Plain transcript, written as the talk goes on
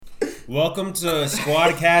Welcome to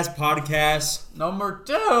SquadXast podcast Number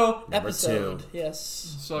two. Episode. Yes.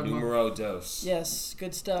 So numero dos. Yes.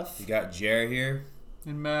 Good stuff. You got Jer here.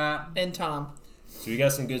 And Matt. And Tom. So we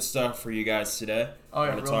got some good stuff for you guys today. Oh, yeah,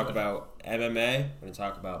 We're going to talk good. about MMA. We're going to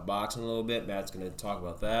talk about boxing a little bit. Matt's going to talk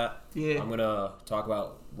about that. Yeah. I'm going to talk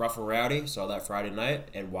about Rough and Rowdy. Saw that Friday night,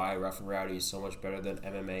 and why Rough and Rowdy is so much better than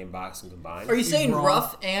MMA and boxing combined. Are you saying wrong.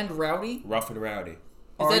 rough and rowdy? Rough and Rowdy.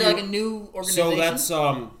 Is that like a new organization?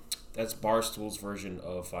 So that's Barstool's version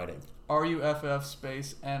of fighting. RUFF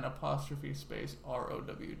space and apostrophe space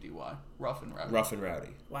ROWDY. Rough and Rowdy. Rough and Rowdy.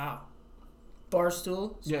 Wow.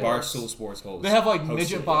 Barstool? Yeah, Barstool Sports host. They have like hosted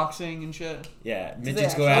midget it. boxing and shit. Yeah, they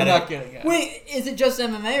midgets go actually? at I'm it. not kidding. Yeah. Wait, is it just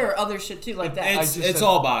MMA or other shit too like that? It's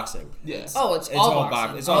all boxing. Yeah. Oh, it's It's all all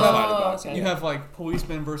boxing. It's all fighting boxing. okay. You have like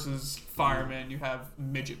policemen versus firemen. You have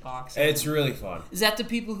midget boxing. It's really fun. Is that the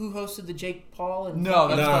people who hosted the Jake Paul and no,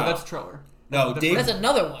 that's No. that's Triller. No, Dave. That's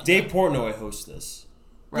another one. Dave Portnoy hosts this.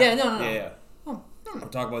 Right. Yeah, no. Yeah. Oh, We'll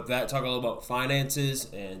talk about that. Talk a little about finances.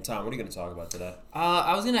 And Tom, what are you going to talk about today?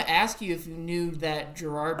 I was gonna ask you if you knew that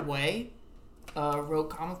Gerard Way wrote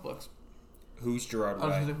comic books. Who's Gerard I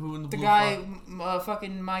was Way? gonna say, who in the The blue guy, frock?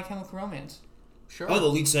 fucking My Chemical Romance. Sure. Oh, the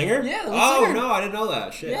lead singer? Yeah, the lead Oh, singer. no, I didn't know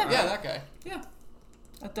that. Shit. Yeah. yeah, that guy. Yeah,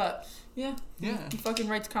 I thought. Yeah. Yeah. He fucking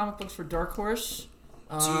writes comic books for Dark Horse.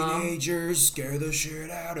 Teenagers scare the shit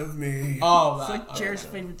out of me. Oh, It's that. like Jared's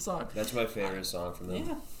favorite song. That's my favorite song from them.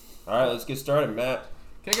 Yeah. All right, let's get started, Matt.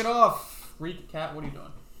 Kick it off. Cat, what are you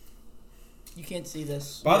doing? You can't see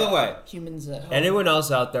this. By the way, Humans at home. anyone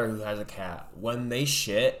else out there who has a cat, when they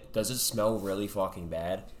shit, does it smell really fucking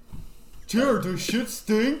bad? Jared, does shit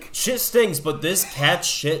stink? Shit stinks, but this cat's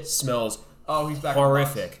shit smells Oh, he's back.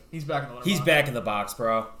 horrific. In the box. He's back in the litter He's box. back in the box,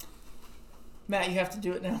 bro. Matt, you have to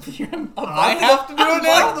do it now. I have to do it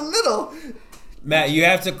now? the middle. Matt, you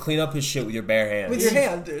have to clean up his shit with your bare hands. With your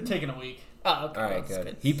hand, dude. Taking a week. Oh, okay. All right, that's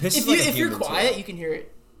good. He pisses If, like you, a if you're human, quiet, too. you can hear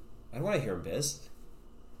it. I don't want to hear him piss.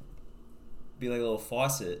 Be like a little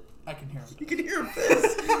faucet. I can hear him. You can hear him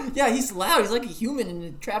piss. Yeah, he's loud. He's like a human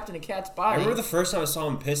and trapped in a cat's I body. remember the first time I saw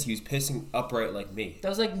him piss, he was pissing upright like me. That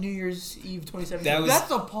was like New Year's Eve 2017. That was-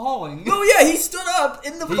 That's appalling. Oh yeah, he stood up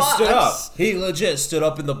in the He box. stood up. He legit stood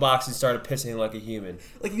up in the box and started pissing like a human.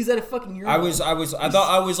 Like he was at a fucking urinal. I thought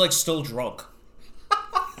I was like still drunk.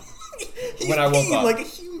 He's when I woke peeing up. like a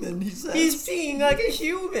human. He said. He's peeing like a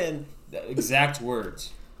human. The exact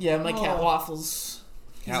words. Yeah, my cat Oh. waffles.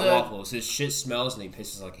 Cat He's a- waffles. His shit smells and he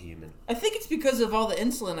pisses like a human. I think it's because of all the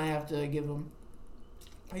insulin I have to give him.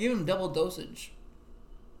 I give him double dosage.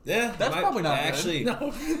 Yeah, That's probably not good. actually.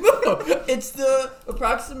 No, it's the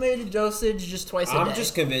approximated dosage just twice a day. I'm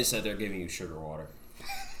just convinced that they're giving you sugar water.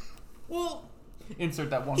 Well, Insert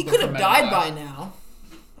that one. he clip could have from died Men by in Black. now.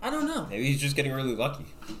 I don't know. Maybe he's just getting really lucky.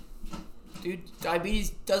 Dude, diabetes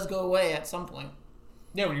does go away at some point.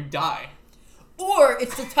 Yeah, when you die. Or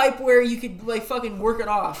it's the type where you could like fucking work it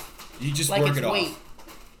off. You just Like work it's it weight.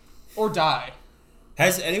 off. Or die.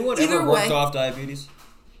 Has anyone Either ever worked way. off diabetes?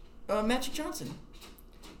 Magic Johnson.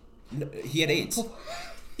 No, he had AIDS.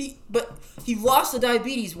 But he lost the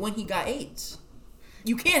diabetes when he got AIDS.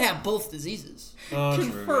 You can't have both diseases. Oh, true,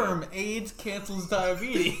 Confirm AIDS cancels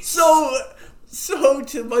diabetes. So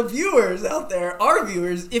to my viewers out there, our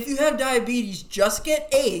viewers, if you have diabetes, just get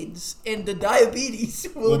AIDS and the diabetes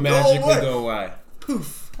will magically away. go away.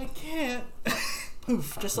 Poof. I can't.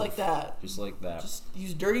 Poof. Just like that. Just like that. Just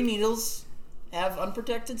use dirty needles, have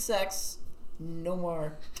unprotected sex, no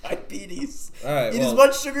more diabetes. Alright, Eat as well,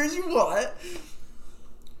 much sugar as you want.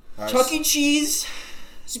 alright, Chuck E. Cheese.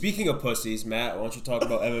 speaking of pussies, Matt, why don't you talk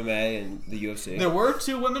about MMA and the UFC? There were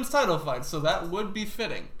 2 women's title fights, so that would be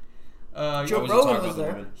fitting. Joe I wasn't Rogan talking was about the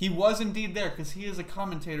there. women. He was indeed there because he is a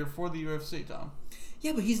commentator for the UFC, Tom.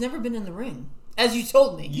 Yeah, but he's never been in the ring. As you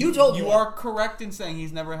told me. You told me. You that. are correct in saying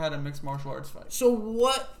he's never had a mixed martial arts fight. So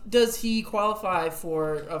what does he qualify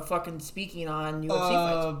for fucking speaking on UFC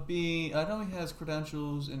fights? I know he has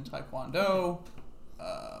credentials in Taekwondo.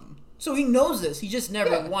 So he knows this. He just never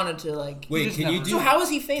Yeah. wanted to like. Wait, just can you never- do? So how is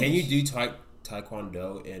he famous? Can you do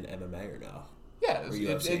taekwondo in MMA or no? Yeah, Or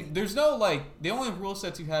UFC. there's no the only rule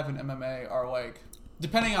sets you have in MMA are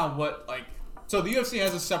depending on what so the UFC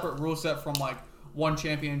has a separate rule set from One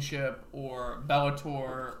Championship or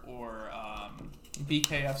Bellator or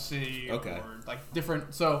BKFC Okay. or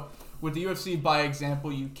different. So with the UFC, by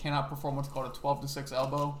example, you cannot perform what's called a 12-6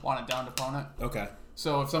 elbow on a downed opponent. Okay.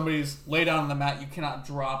 So if somebody's laid down on the mat, you cannot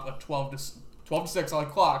drop a 12 12 to 6 on the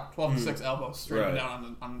clock, 12 to 6 elbows straight Right.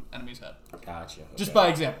 down on enemy's head. Gotcha. Okay. Just by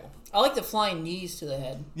example. I like the flying knees to the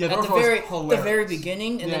head. Yeah, at those the were very hilarious.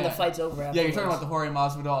 beginning, and then the fight's over. Yeah, Afterwards. you're talking about the Jorge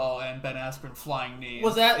Masvidal and Ben Askren flying knee.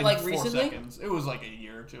 Was that, in like, 4 recently? seconds. It was like a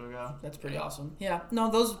year or two ago. That's pretty awesome. Yeah, no,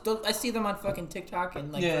 those I see them on fucking TikTok,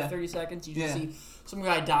 and like for 30 seconds, you just see some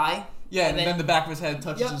guy die. Yeah, and then the back of his head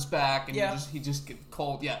touches Yep. his back, and Yeah. he just gets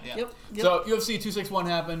cold. Yeah. Yep. So UFC 261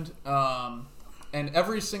 happened, and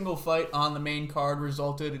every single fight on the main card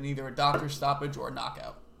resulted in either a doctor stoppage or a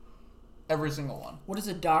knockout. Every single one. What is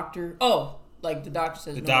a doctor? Oh, like the doctor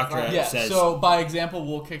says. The no doctor violence. Yeah. says- So by example,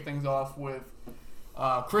 we'll kick things off with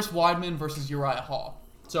Chris Weidman versus Uriah Hall.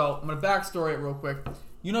 So I'm gonna backstory it real quick.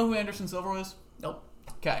 You know who Anderson Silva is? Nope.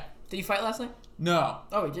 Okay. Did he fight last night? No.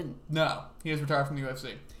 Oh, he didn't. No, he is retired from the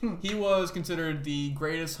UFC. He was considered the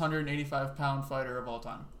greatest 185-pound fighter of all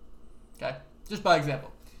time. Okay? Just by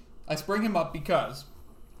example. I bring him up because,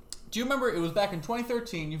 do you remember, it was back in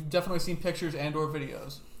 2013, you've definitely seen pictures and or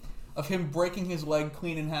videos, of him breaking his leg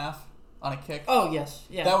clean in half on a kick? Oh, yes.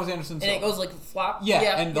 Yeah. That was Anderson Silva. And it goes like flop?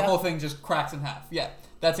 Yeah, and the whole thing just cracks in half. Yeah,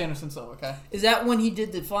 that's Anderson Silva, okay? Is that when he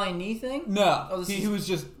did the flying knee thing? No, Oh, he was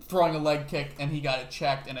just throwing a leg kick, and he got it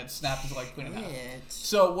checked, and it snapped his leg clean in half. Shit.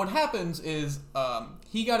 So what happens is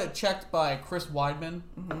he got it checked by Chris Weidman,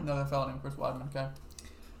 another fellow named Chris Weidman. Okay.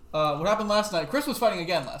 What happened last night? Chris was fighting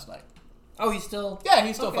again last night. Oh, he's still... Yeah,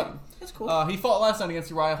 he's still Okay. fighting. That's cool. He fought last night against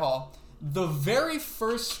Uriah Hall. The very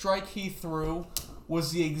first strike he threw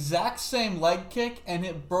was the exact same leg kick, and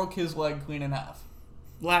it broke his leg clean in half.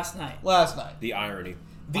 Last night. Last night. The irony.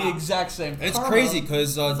 The exact same. It's Karma. crazy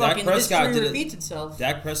because Dak Fucking Prescott history did repeats it. itself.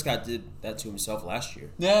 Dak Prescott did that to himself last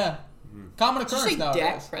year. Yeah. Common Did you occurrence say nowadays.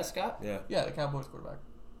 Dak Prescott? Yeah. Yeah, the Cowboys quarterback.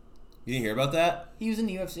 You didn't hear about that? He was in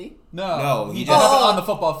the UFC? No, No, he he just just- on the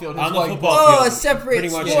football field. His On the leg football broke. Oh, field, a separate pretty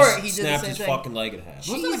much sport, just he did the snapped same his thing. fucking leg in half.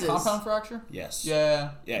 Wasn't that a Jesus. compound fracture? Yes.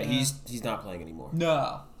 Yeah. He's not playing anymore.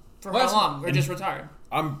 No. For Last- how long? Or just retired?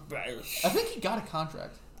 I think he got a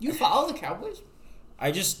contract. You follow the Cowboys?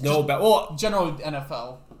 just know about. Well, General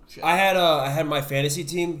NFL shit. I had my fantasy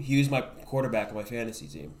team. He was my quarterback on my fantasy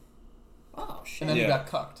team. Oh, shit. and then he Yeah. got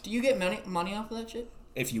cucked. Do you get money off of that shit?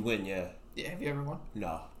 If you win, yeah. Yeah, have you ever won?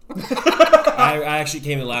 No. I actually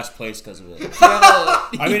came in last place because of it. I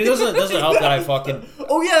mean, it doesn't help that I fucking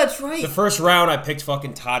Oh, yeah, that's right. the first round I picked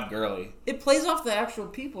fucking Todd Gurley. It plays off the actual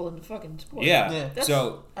people in the fucking sport. Yeah. Yeah. That's,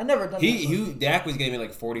 So I never done that. Dak was getting me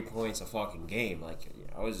like 40 points a fucking game. Like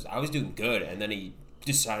I was doing good, and then he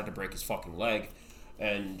decided to break his fucking leg,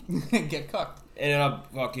 and Get cucked. ended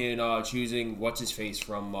up fucking choosing what's his face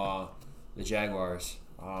from the Jaguars.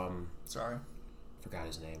 Sorry. Forgot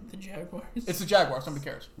his name. The Jaguars. It's the Jaguars. Nobody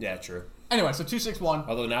cares. Yeah, true. Anyway, so 261.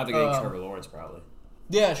 Although now they're getting Trevor Lawrence probably.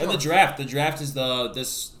 Yeah, sure. And the draft. The draft is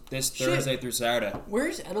this Thursday through Saturday.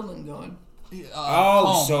 Where's Edelman going?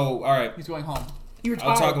 Home. So all right. He's going home. He retired.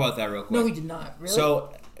 I'll talk about that real quick. No, he did not. Really?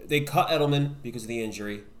 So they cut Edelman because of the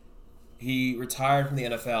injury. He retired from the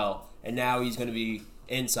NFL, and now he's going to be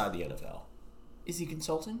inside the NFL. Is he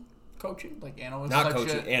consulting? Coaching? Like analyst. Not type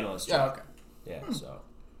coaching, shit. analyst. Yeah. right? Okay. Yeah. So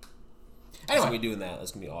he's Anyway. gonna be doing that.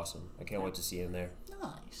 That's gonna be awesome. I can't wait to see him there. Nice.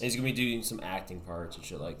 And he's gonna be doing some acting parts and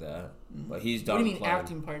shit like that. But he's What done. do you mean playing.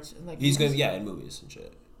 acting parts? Like He's movies? gonna in movies and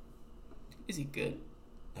shit. Is he good?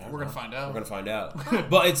 I don't We're know. gonna find out. We're gonna find out.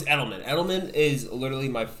 But it's Edelman. Edelman is literally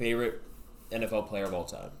my favorite NFL player of all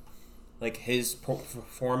time. Like his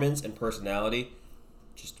performance and personality,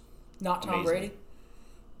 just Not Tom amazing. Brady?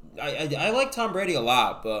 I like Tom Brady a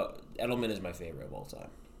lot, but Edelman is my favorite of all time.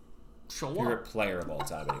 Sure. Favorite player of all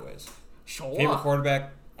time, anyways. Sure. Favorite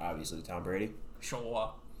quarterback, obviously Tom Brady.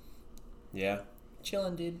 Sure. Yeah.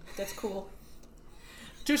 Chilling, dude. That's cool.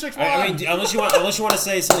 261. I mean, unless you want to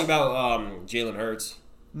say something about Jalen Hurts.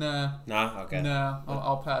 Nah. Nah. Okay. Nah.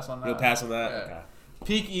 I'll pass on that. You'll pass on that. Yeah. Okay.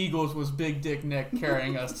 Peak Eagles was Big Dick Nick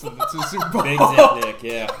carrying us to the Super Bowl. Big Dick Nick.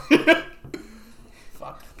 Yeah.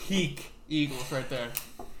 Fuck. Peak Eagles right there.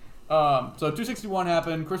 So 261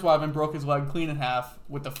 happened. Chris Weidman broke his leg clean in half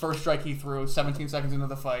with the first strike he threw. 17 seconds into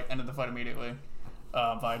the fight, ended the fight immediately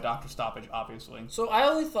by doctor stoppage, obviously. So I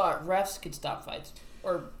only thought refs could stop fights.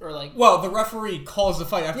 Or like... Well, the referee calls the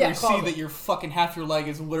fight after Yeah, you see calls that it. your fucking half your leg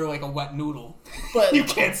is literally like a wet noodle. But You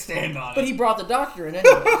can't stand on But it. he brought the doctor in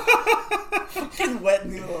anyway. Fucking wet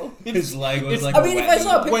noodle. His leg was it's- like. I mean, if I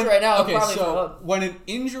saw a picture right now, I'd okay, probably so throw up. when an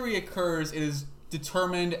injury occurs, it is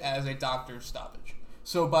determined as a doctor's stoppage.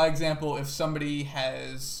 So, by example, if somebody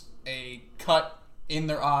has a cut in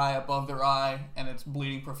their eye, above their eye, and it's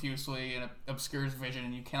bleeding profusely and it obscures vision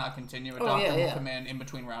and you cannot continue, a doctor will come in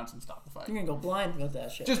between rounds and stop the fight. You're gonna go blind with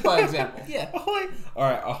that shit. Just by example. Yeah.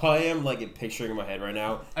 Alright, all I am like picturing in my head right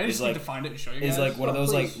now I just need to find it and show you guys. Is like one of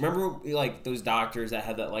those please. like, remember like those doctors that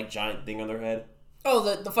had that like giant thing on their head?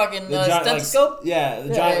 Oh, the fucking giant, stethoscope? Like,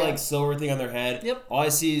 the giant like silver thing on their head. Yep. All I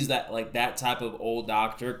see is that like that type of old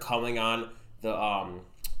doctor coming on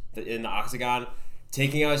in the octagon,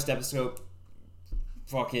 taking out his stethoscope,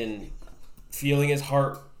 fucking feeling his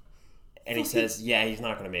heart, and he says, "Yeah, he's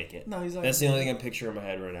not gonna make it." No, he's not. That's the only thing I'm picturing in my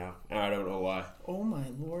head right now, and I don't know why. Oh my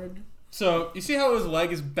lord! So you see how his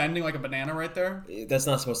leg is bending like a banana right there? That's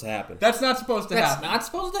not supposed to happen. That's not supposed to happen. That's not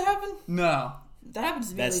supposed to happen. No. That happens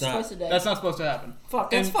to me at least twice a day. That's not supposed to happen. Fuck,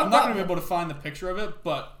 that's and fucked I'm not up. going to be able to find the picture of it,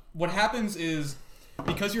 but what happens is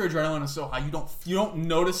because your adrenaline is so high, you don't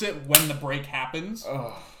notice it when the break happens.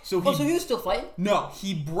 Ugh. So he was still fighting? No,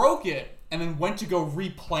 he broke it and then went to go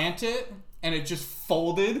replant it, and it just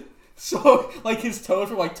folded. So like his toes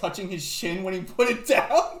were like touching his shin when he put it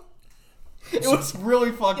down. It was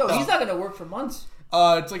really fucked up. He's not gonna work for months.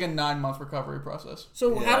 It's like a 9-month recovery process.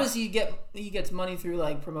 So how does he get? He gets money through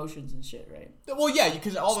like promotions and shit, right? Well, yeah,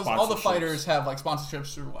 because all the fighters have like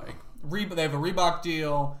sponsorships through like they have a Reebok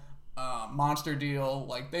deal, Monster deal.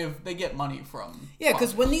 Like they get money from. Yeah,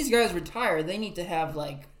 because when these guys retire, they need to have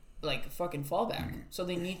like fucking fallback. So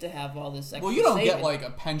they need to have all this. Extra Well, you don't saving. get like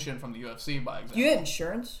a pension from the UFC, by example. You get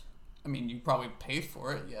insurance. I mean, you probably pay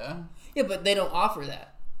for it, yeah. Yeah, but they don't offer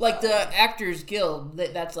that. Like the Actors Guild,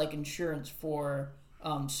 that's like insurance for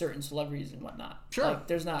certain celebrities and whatnot. Sure. Like,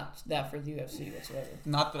 there's not that for the UFC whatsoever.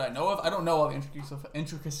 Not that I know of. I don't know all the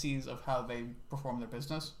intricacies of how they perform their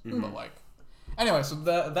business. Mm-hmm. But like, anyway, so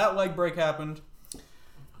that leg break happened.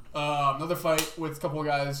 Another fight with a couple of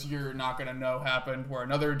guys you're not gonna know happened, where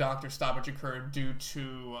another doctor stoppage occurred due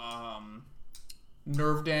to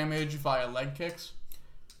nerve damage via leg kicks.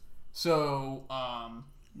 So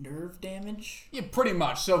nerve damage? Yeah, pretty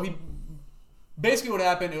much. So he basically what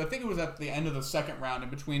happened, I think it was at the end of the second round, in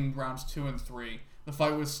between rounds 2 and 3, the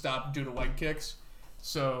fight was stopped due to leg kicks.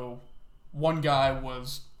 So one guy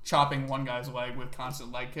was chopping one guy's leg with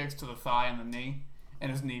constant leg kicks to the thigh and the knee, and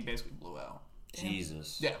his knee basically blew out.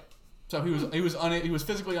 Jesus. Yeah. So he was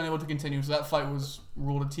physically unable to continue. So that fight was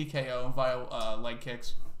ruled a TKO via leg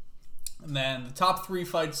kicks. And then the top 3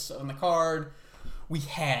 fights on the card, we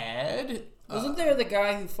had. Wasn't there the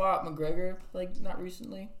guy who fought McGregor like not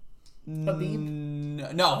recently? Habib?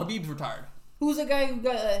 No, Habib's retired. Who was the guy who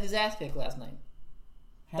got his ass kicked last night?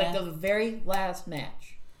 Like the very last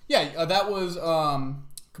match. Yeah, that was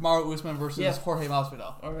Kamaru Usman versus Jorge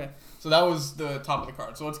Masvidal. Okay. So that was the top of the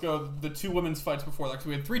card. So let's go the 2 women's fights before that. So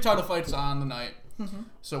we had 3 title fights on the night. Mm-hmm.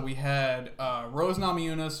 So we had Rose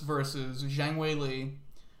Namajunas versus Zhang Wei Li.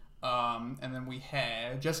 And then we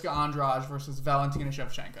had Jessica Andrade versus Valentina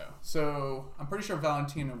Shevchenko. So I'm pretty sure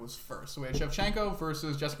Valentina was first. So we had Shevchenko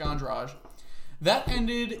versus Jessica Andrade. That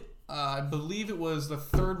ended, I believe it was the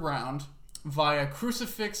 3rd round, via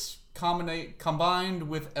crucifix combined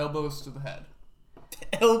with elbows to the head.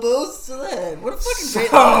 Elbows to the head. What a fucking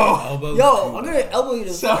great elbow. Yo, I'm gonna elbow you to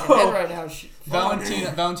the fucking head right now.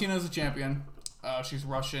 Valentina is a champion. She's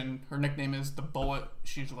Russian. Her nickname is the Bullet.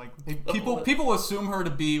 She's like people assume her to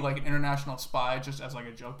be like an international spy just as like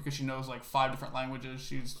a joke because she knows like 5 different languages.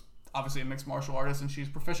 She's obviously a mixed martial artist and she's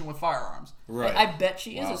proficient with firearms. Right. I bet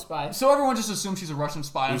she is a spy. So everyone just assumes she's a Russian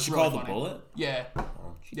spy. Is she called the Bullet? Yeah.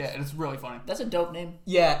 Oh, yeah, and it's really funny. That's a dope name.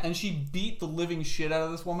 Yeah, and she beat the living shit out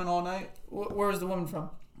of this woman all night. Where is the woman from?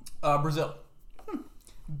 Brazil.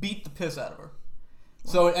 Beat the piss out of her.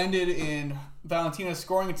 So it ended in Valentina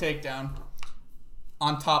scoring a takedown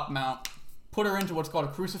on top mount, put her into what's called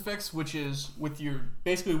a crucifix, which is with your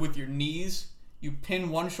knees, you pin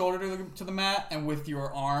one shoulder to the mat, and with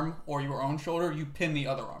your arm or your own shoulder, you pin the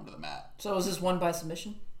other arm to the mat. So is this one by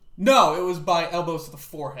submission? No, it was by elbows to the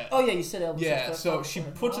forehead. Oh yeah, you said elbows. Yeah, so she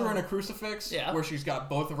puts her in a crucifix where she's got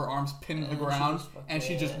both of her arms pinned to the ground, and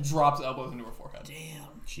she just drops elbows into her forehead. Damn.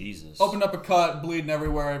 Jesus. Opened up a cut, bleeding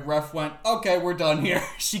everywhere. Ref went, okay, we're done here.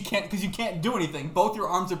 She can't, because you can't do anything. Both your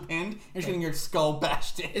arms are pinned, and you're getting your skull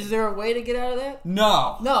bashed in. Is there a way to get out of that?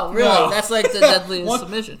 No. No, really? No. That's like the deadliest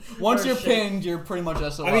submission. Once you're pinned, you're pretty much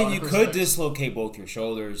SOL. I mean, you could dislocate both your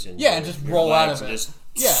shoulders and and just roll out of it.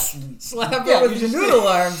 Slap her with your noodle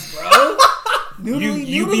arms, bro.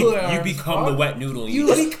 You become the wet noodle. You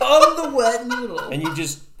become the wet noodle. And you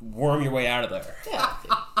just worm your way out of there. Yeah.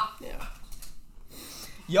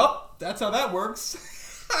 Yup, that's how that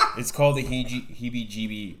works. It's called the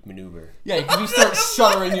heebie-jeebie maneuver. Yeah, because you start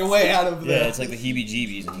shuddering your way out of there. Yeah, it's like the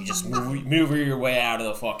heebie-jeebies, and you just maneuver your way out of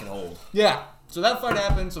the fucking hole. Yeah. So that fight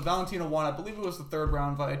happened. So Valentina won. I believe it was the third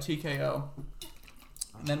round via TKO.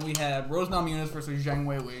 And then we had Rose Namajunas versus Zhang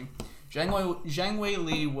Weili. Zhang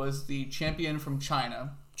Weili was the champion from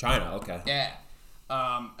China. China, okay. Yeah.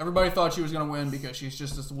 Everybody thought she was going to win because she's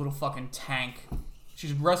just this little fucking tank.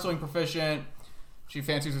 She's wrestling proficient. She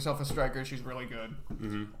fancies herself a striker. She's really good.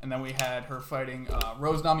 Mm-hmm. And then we had her fighting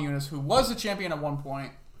Rose Namajunas, who was the champion at one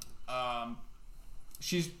point.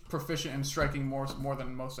 She's proficient in striking more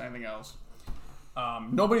than most anything else.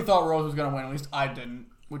 Nobody thought Rose was going to win. At least I didn't,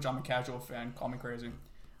 which I'm a casual fan. Call me crazy.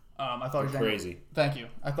 I thought crazy. Thank you.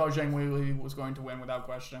 I thought Zhang Weili was going to win without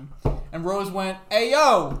question. And Rose went, "Hey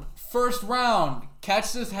yo, first round,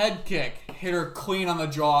 catch this head kick, hit her clean on the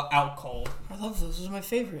jaw, out cold." I love those. Those are my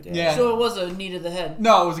favorite. Yeah. So it was a knee to the head.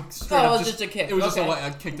 No, it was a straight up. It was just a kick. It was Okay.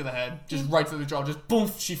 just a kick to the head, just right to the jaw, just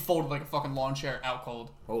boom. She folded like a fucking lawn chair, out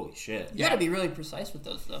cold. Holy shit. You gotta be really precise with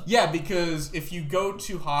those, though. Yeah, because if you go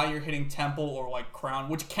too high, you're hitting temple or like crown,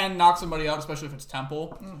 which can knock somebody out, especially if it's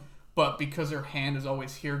temple. But because her hand is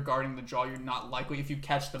always here guarding the jaw, you're not likely. If you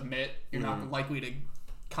catch the mitt, you're not likely to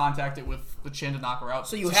contact it with the chin to knock her out.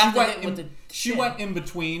 So you have to hit with the She chin. went in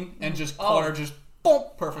between and just caught her just boom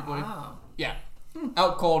perfectly. Wow. Yeah,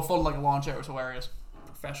 out cold, folded like a lawn chair. It was hilarious.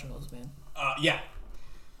 Professionals, man. Yeah.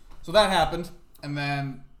 So that happened, and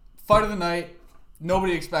then fight of the night.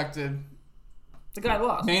 Nobody expected. The guy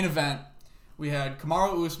lost. Main event. We had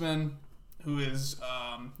Kamaru Usman, who is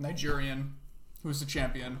Nigerian, who is the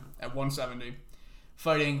champion at 170,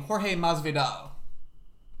 fighting Jorge Masvidal,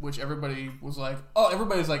 which everybody was like,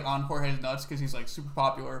 everybody's like on Jorge's nuts because he's like super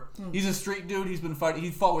popular. He's a street dude. He's been fighting. He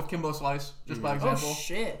fought with Kimbo Slice, just by example. Oh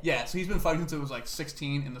shit. Yeah, so he's been fighting since it was like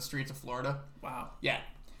 16 in the streets of Florida. Wow. Yeah.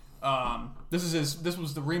 This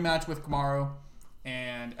was the rematch with Kamaru,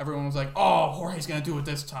 and everyone was like, "Oh, Jorge's gonna do it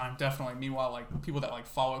this time, definitely." Meanwhile, like people that like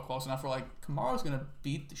follow it close enough were like, "Kamaru's gonna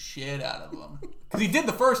beat the shit out of him," because he did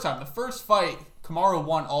the first time. The first fight, Kamaru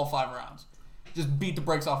won all 5 rounds, just beat the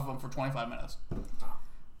brakes off of him for 25 minutes.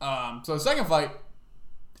 So the second fight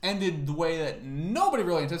ended the way that nobody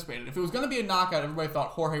really anticipated. If it was gonna be a knockout, everybody thought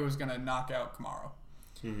Jorge was gonna knock out Kamaru.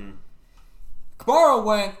 Mm-hmm. Kamaru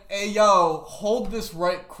went, "Hey yo, hold this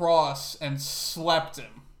right cross," and slept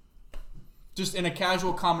him. Just in a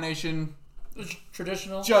casual combination.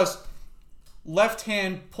 Traditional. Just left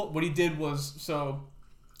hand. What he did was, so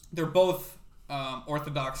they're both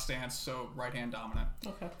orthodox stance, so right hand dominant.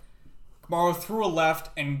 Okay. Kamaru threw a left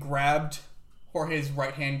and grabbed Jorge's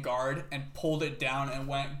right hand guard and pulled it down and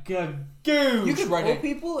went gagoosh. You could right pull hand.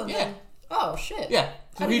 people and then. Oh shit. Yeah.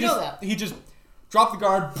 How do you know that? He just dropped the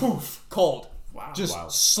guard, poof, cold. Wow.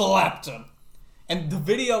 Just slapped him. And the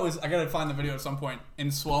video is, I gotta find the video at some point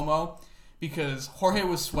in slow-mo, because Jorge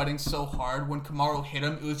was sweating so hard when Kamaru hit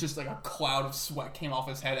him, it was just like a cloud of sweat came off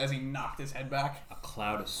his head as he knocked his head back. A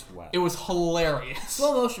cloud of sweat. It was hilarious.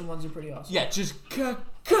 Slow motion ones are pretty awesome. Yeah, just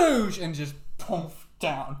gagoosh and just poof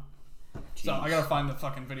down. Jeez. So I gotta find the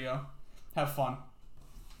fucking video. Have fun.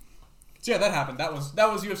 So yeah, that happened. That was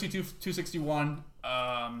UFC 261.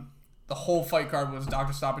 The whole fight card was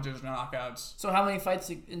doctor stoppages and knockouts. So how many fights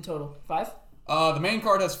in total? 5? The main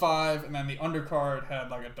card has 5, and then the undercard had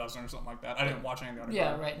like a dozen or something like that. I didn't watch any of the undercard.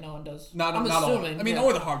 Yeah, right. No one does. I'm assuming. I mean,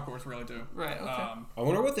 only the hardcores really do. Right. Okay. I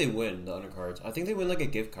wonder what they win, the undercards. I think they win like a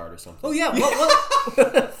gift card or something. Oh yeah.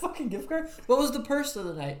 What? Fucking gift card. What was the purse of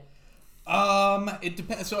the night? It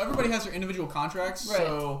depends. So everybody has their individual contracts. Right.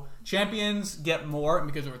 So champions get more, and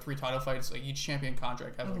because there were 3 title fights, like each champion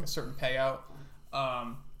contract has like a certain payout.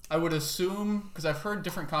 I would assume, because I've heard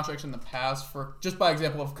different contracts in the past, for just by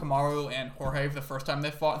example of Kamaru and Jorge the first time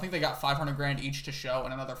they fought, I think they got $500,000 each to show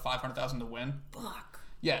and another $500,000 to win. Fuck.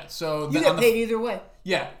 Yeah, so You get paid either way.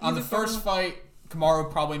 Yeah, on the first fight,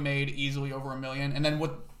 Kamaru probably made easily over $1 million, and then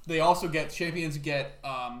what they also get, champions get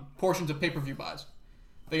portions of pay-per-view buys.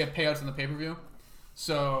 They get payouts in the pay-per-view.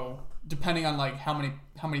 So depending on like how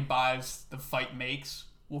many buys the fight makes,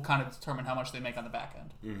 will kind of determine how much they make on the back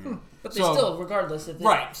end. Mm-hmm. But they still, regardless, if they...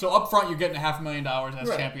 Right. So up front, you're getting $500,000 as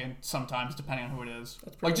Right. champion sometimes, depending on who it is.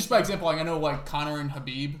 That's Like just by example, like I know like Conor and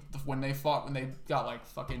Khabib, when they fought, when they got like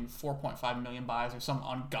fucking 4.5 million buys or some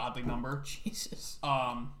ungodly number. Jesus.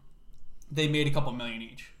 They made a couple million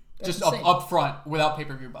each, That's just insane. up front without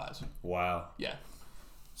pay-per-view buys. Wow. Yeah.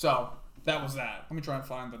 So that was that. Let me try and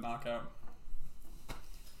find the knockout.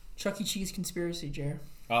 Chuck E. Cheese conspiracy, Jer.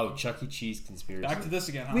 Oh, Chuck E. Cheese conspiracy. Back to this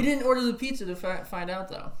again, huh? We didn't order the pizza to find out,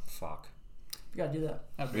 though. Fuck. We gotta do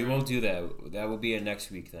that. We won't do that. That will be a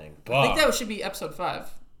next week thing. But I think that should be episode 5.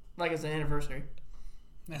 Like, as an anniversary.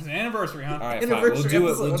 It's an anniversary, huh? all right, fine. We'll Anniversary do it.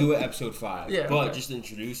 episode. We'll do it episode 5. Yeah, but okay. just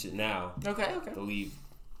introduce it now. Okay.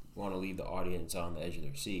 Want to leave the audience on the edge of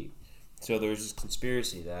their seat. So there's this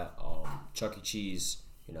conspiracy that Chuck E. Cheese,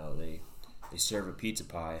 they serve a pizza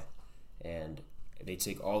pie, and they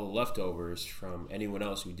take all the leftovers from anyone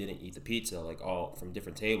else who didn't eat the pizza, like all from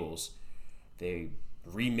different tables. They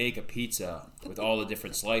remake a pizza with all the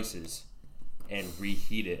different slices and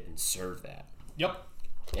reheat it and serve that. Yep.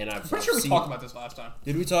 And I'm pretty sure we talked about this last time.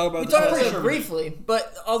 Did we talk about this? We talked about it briefly,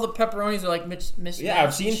 but all the pepperonis are like mismatched. Yeah,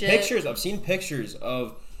 I've seen pictures. I've seen pictures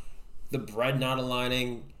of the bread not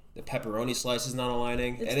aligning, the pepperoni slices not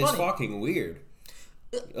aligning, it's fucking weird.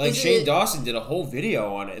 Like Shane Dawson did a whole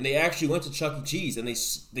video on it, and they actually went to Chuck E. Cheese, and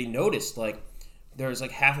they noticed like there's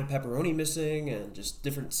like half a pepperoni missing, and just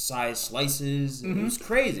different size slices. Mm-hmm. It was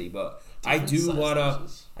crazy, but I do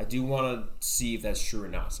wanna see if that's true or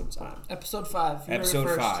not sometime. Episode 5.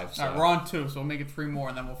 Episode 5. So. All right, we're on 2, so we'll make it 3 more,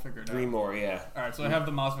 and then we'll figure it out. 3 more, yeah. All right, so I have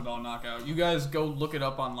the Masvidal knockout. You guys go look it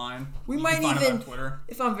up online. We might even, it on Twitter.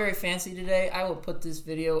 If I'm very fancy today, I will put this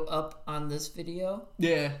video up on this video.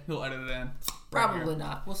 Yeah, he'll edit it in. Probably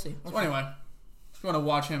not. We'll see. So anyway, if you want to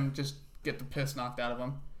watch him just get the piss knocked out of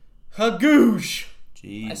him, Hagoosh!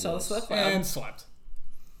 Jesus. I saw the sweat and slept.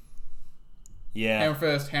 Yeah. Hammer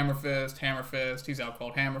fist, hammer fist, hammer fist. He's out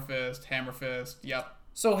cold. Hammer fist, hammer fist. Yep.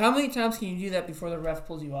 So how many times can you do that before the ref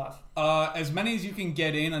pulls you off? As many as you can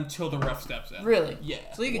get in until the ref steps in. Really? Yeah.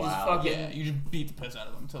 So you can just fucking... Yeah, you just beat the piss out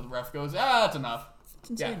of him until the ref goes, that's enough.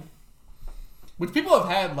 It's insane. Yeah. Which people have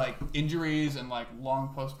had, like, injuries and, like,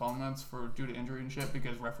 long postponements due to injury and shit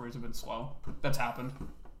because referees have been slow. That's happened.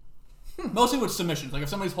 Mostly with submissions. Like, if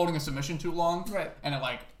somebody's holding a submission too long, right, and it,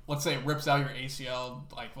 like, let's say it rips out your ACL,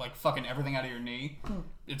 like fucking everything out of your knee,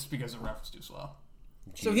 it's because the ref is too slow.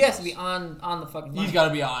 Jesus. So he has to be on the fucking line. He's got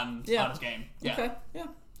to be on his game. Yeah. Okay, yeah.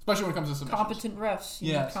 Especially when it comes to submissions. Competent refs.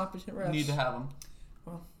 You need competent refs. You need to have them.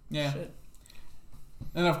 Well, yeah. Shit.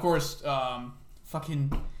 And, of course,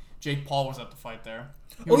 fucking Jake Paul was at the fight there.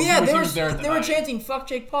 They were chanting "fuck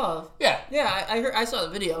Jake Paul." Yeah. Yeah, I saw the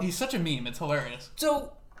video. He's such a meme. It's hilarious.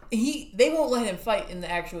 So... They won't let him fight in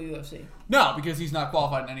the actual UFC. No, because he's not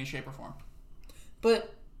qualified in any shape or form.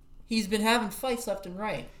 But he's been having fights left and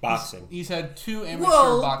right. Boxing. He's had 2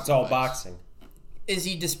 amateur boxing It's all fights. boxing. Is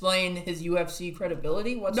he displaying his UFC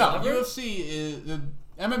credibility whatsoever? No, the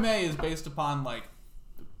MMA is based upon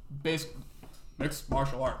mixed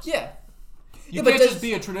martial arts. Yeah. You can't just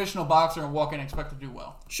be a traditional boxer and walk in and expect to do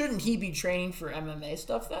well. Shouldn't he be training for MMA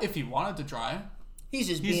stuff then? If he wanted to try. He's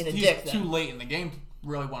just being a dick then. He's too late in the game to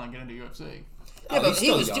really want to get into UFC. Yeah, but he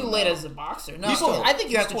was too late as a boxer. No, I think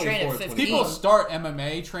you have to train at 15. People start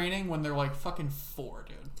MMA training when they're like fucking 4,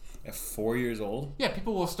 dude. At 4 years old? Yeah,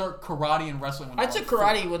 people will start karate and wrestling when I took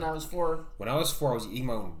karate when I was 4. When I was 4, I was eating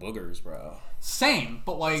my own boogers, bro. Same,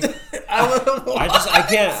 but like I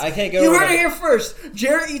can't go. You heard it here first.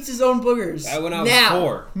 Jared eats his own boogers. When I was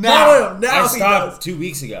 4. Now I stopped 2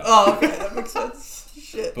 weeks ago. Oh, okay, that makes sense.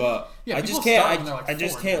 Shit. But yeah, I just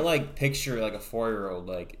can't like picture like a 4-year-old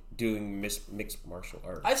like doing mixed martial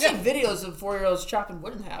arts. I've seen videos of 4-year-olds chopping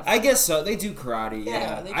wood in half. I guess so. They do karate.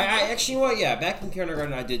 Yeah. They do I actually, you know what? Yeah, back in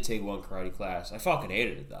kindergarten, I did take one karate class. I fucking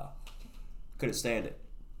hated it though. Couldn't stand it.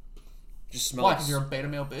 Just smelled. Why? Because you're a beta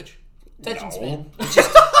male bitch. Attention span.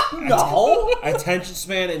 No. Attention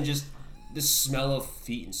span and just the smell of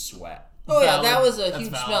feet and sweat. Oh yeah, that was a huge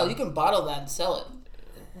smell. You can bottle that and sell it.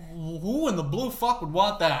 Who in the blue fuck would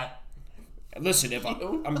want that? Listen, if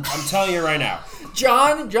I'm telling you right now,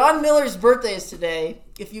 John Miller's birthday is today.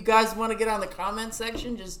 If you guys want to get on the comment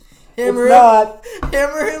section, just hammer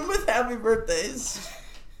him with happy birthdays.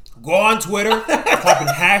 Go on Twitter, type in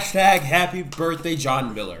hashtag Happy Birthday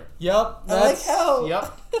John Miller. Yep. I like how.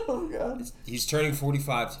 Yep. Oh god. He's turning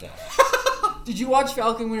 45 today. Did you watch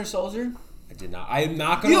Falcon Winter Soldier? I did not. I am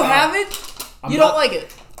not gonna. You haven't? You don't like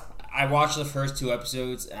it? I watched the first 2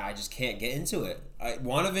 episodes and I just can't get into it.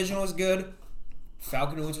 WandaVision was good.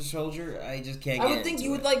 Falcon and Winter Soldier, I just can't get into it. I would think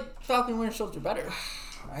you would like Falcon and Winter Soldier better.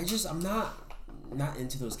 I'm not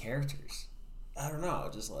into those characters. I don't know,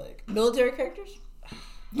 just like military characters.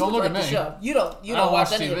 Don't look at me. You don't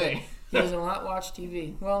watch any TV. of it. He does not watch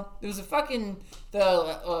TV. Well, it was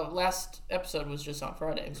the last episode was just on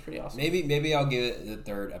Friday. It was pretty awesome. Maybe I'll give it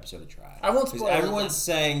the 3rd episode a try. I won't spoil it. Everyone's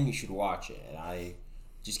saying you should watch it, and I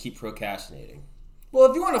just keep procrastinating. Well,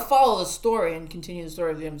 if you want to follow the story and continue the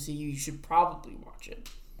story of the MCU, you should probably watch it.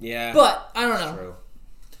 Yeah. But, I don't know.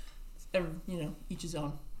 True. Each his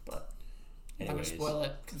own. But I'm not going to spoil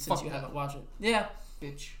it since you haven't watched it. Yeah.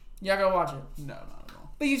 Bitch. Yeah, go watch it. No, not at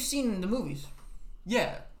all. But you've seen the movies.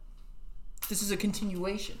 Yeah. This is a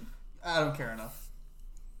continuation. I don't care enough.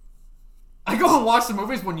 I go and watch the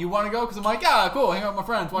movies when you want to go because I'm like, cool, hang out with my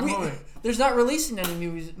friends, watch a movie. There's not releasing any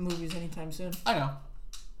movies anytime soon. I know.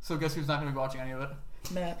 So guess who's not going to be watching any of it?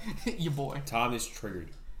 Matt. Your boy. Tom is triggered.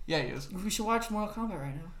 Yeah, he is. We should watch Mortal Kombat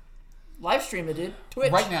right now. Live stream it, dude.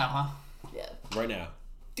 Twitch. Right now, huh? Yeah. Right now.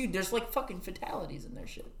 Dude, there's like fucking fatalities in their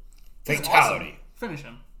shit. Fatality. Finish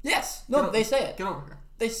him. Yes. No, they say it. Get over here.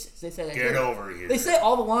 They say that. Get over here. They say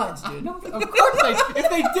all the lines, dude. No, of course if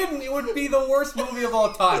they didn't, it would be the worst movie of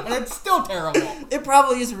all time. And it's still terrible. It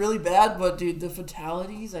probably is really bad, but dude, the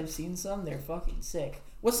fatalities, I've seen some, they're fucking sick.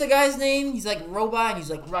 What's the guy's name? He's like robot and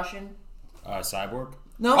he's like Russian. Cyborg?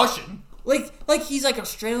 No. Russian? Like he's like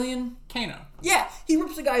Australian. Kano. Yeah, he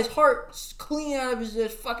rips the guy's heart clean out of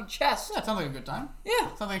his fucking chest. Yeah, it sounds like a good time. Yeah.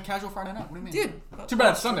 Sounds like a casual Friday night. What do you mean? Dude. Too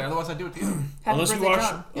bad it's Sunday, otherwise I'd do it to you. Happy Unless we birthday, watch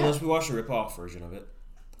John. unless we watch the rip-off version of it.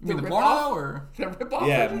 You mean the rip porno off? or The rip-off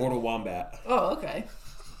Yeah, version? Mortal Wombat. Oh, okay.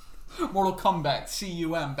 Mortal Comeback,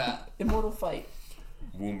 C-U-M, bat. Immortal Fight.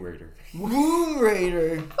 Womb Raider. Womb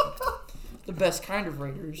Raider. The best kind of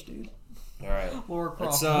raiders, dude. All right. Laura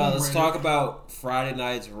Croft. Let's talk about Friday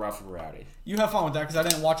night's Rough and Rowdy. You have fun with that because I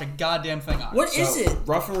didn't watch a goddamn thing on it. What is it?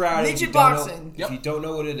 Rough and Rowdy. Midget boxing. If you don't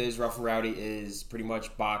know what it is, Rough and Rowdy is pretty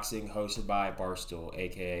much boxing hosted by Barstool,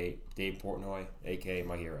 aka Dave Portnoy, aka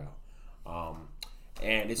my hero.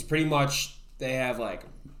 And it's pretty much, they have like,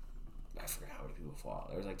 I forgot how many people fought.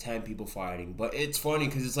 There was like 10 people fighting. But it's funny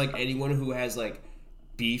because it's like anyone who has like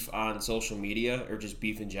beef on social media or just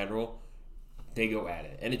beef in general, they go at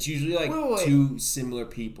it. And it's usually like Wait. two similar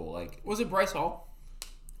people. Like, Was it Bryce Hall?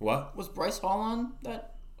 what? Was Bryce Hall on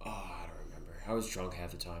that? Oh, I don't remember. I was drunk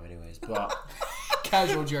half the time anyways. But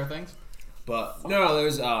Casual Jared things. But no, there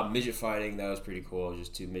was midget fighting. That was pretty cool. It was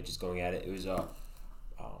just two midgets going at it. It was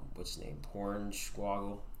what's his name?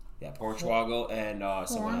 Pornswoggle. Yeah, Pornswoggle and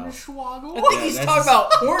someone else. Hornswoggle? I think Yeah, he's that's talking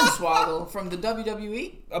just- about Hornswoggle from the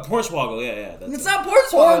WWE. Pornswoggle, yeah. That's It's it. not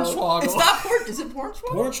Pornswoggle. Hornswoggle. It's not Porn. Is it Pornswoggle?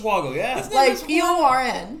 Pornswoggle, yeah. It's like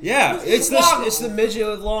P-O-R-N. Yeah, it's Swoggle. the midget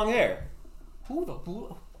with long hair. Who the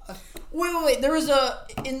blue? Wait. There was a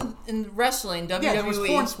in wrestling WWE. Yeah, there was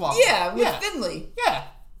Hornswoggle. Yeah, with Yeah. Finley. Yeah.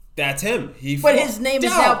 That's him. But his name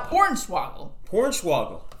is No. now Pornswoggle.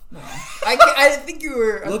 Pornswoggle. I think you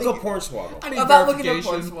were. Look up Pornswoggle. I need About looking at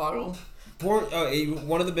verification. Pornswoggle.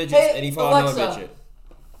 One of the midgets, Hey, and he fought another Alexa. midget.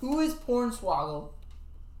 Who is Pornswoggle?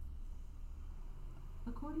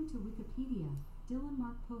 According to Wikipedia, Dylan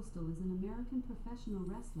Mark Postal is an American professional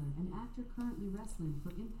wrestler and actor currently wrestling for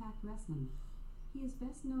Impact Wrestling. He is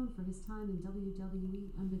best known for his time in WWE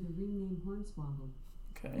under the ring name Hornswoggle.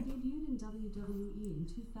 He Okay. debuted in WWE in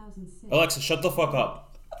 2006. Alexa, shut the fuck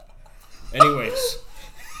up. Anyways,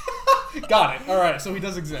 Got it. All right, so he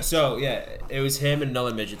does exist. so yeah, it was him and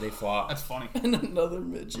another midget. They fought. That's funny. And another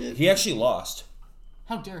midget. He actually lost.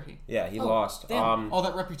 How dare he? Yeah, he lost. damn. All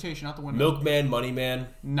that reputation out the window. Milkman, Moneyman.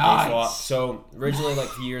 Nice. They fought. So originally, like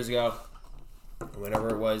a few years ago, whenever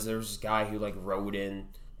it was, there was this guy who like rode in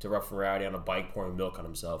to Rough and Rowdy on a bike pouring milk on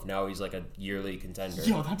himself. Now he's like a yearly contender.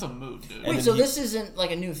 Yo, that's a mood, dude. And Wait, then so he- this isn't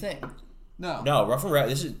like a new thing? No. No, Rough and Rowdy.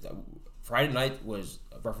 This is Friday night was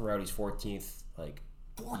Rough and Rowdy's 14th. Like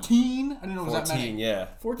 14? I didn't know it was that 14, many. yeah.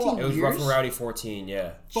 14 It was years? Rough and Rowdy 14,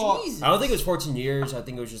 yeah. Fuck. Jesus. I don't think it was 14 years. I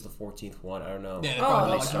think it was just the 14th one. I don't know. Yeah, they Oh,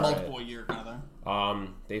 probably that's like a alright. multiple year kind of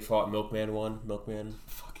thing. They fought Milkman won. Milkman.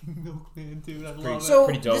 Fucking Milkman, dude. I Pretty- love it. So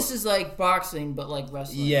pretty dope. this is like boxing, but like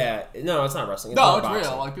wrestling. Yeah. No, it's not wrestling. No, not it's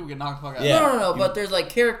boxing. real. Like, people get knocked the fuck out. Yeah. No. But there's like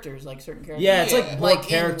characters, like certain characters. Yeah, it's Yeah. like more Like in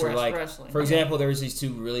character. Like, wrestling. for example, there was these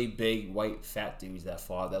two really big white fat dudes that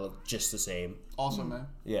fought that looked just the same. Also, man.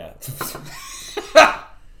 Yeah.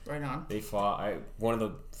 Right on. They fought. One of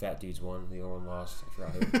the fat dudes won. The other one lost. I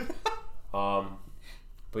forgot who.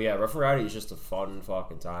 But yeah, Rough and Rowdy is just a fun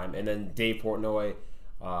fucking time. And then Dave Portnoy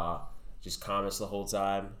just comments the whole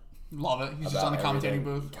time. Love it. He's just about on the commentating everything.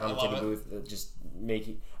 booth. I love Commentating it. booth. Just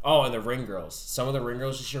making. Oh, and the ring girls. Some of the ring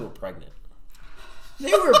girls this year were pregnant. They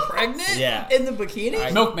were pregnant? Yeah. In the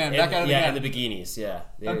bikini? Milkman, back at it Yeah, again. in the bikinis. Yeah.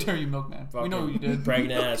 They How were dare you, Milkman? We know what you fucking did.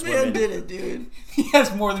 Pregnant ass Man women. did it, dude. He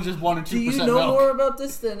has more than just 1 or 2% Do you know milk. more about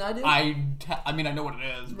this than I do? I mean, I know what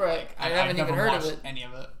it is. Right. I haven't I've even never heard of watched it. any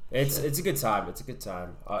of it. It's a good time. It's a good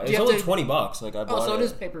time. It's you have only to- $20. Like I bought so it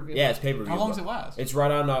is pay-per-view. Yeah, it's pay per view. How long does it last? It's right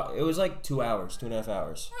on. It was like 2 hours, 2.5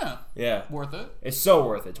 hours. Yeah. Yeah, Worth it. it's so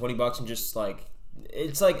worth it. $20 and just like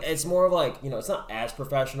it's more of like it's not as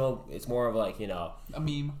professional. It's more of like A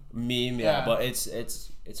meme. meme. Yeah. But it's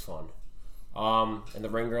fun. And the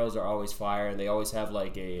ring girls are always fire, and they always have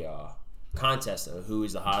like a contest of who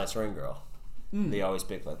is the hottest ring girl. They always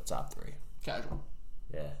pick like the top 3. Casual.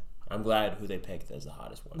 Yeah, I'm glad who they picked as the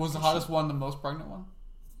hottest one. Was the hottest one the most pregnant one?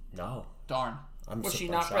 No, Darn. I'm. Was she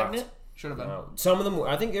I'm not shocked. pregnant? Should have been. No. Some of them were.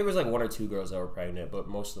 I think there was like 1 or 2 girls that were pregnant, but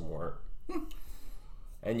most of them weren't.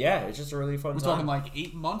 And yeah, it's just a really fun We're time. talking like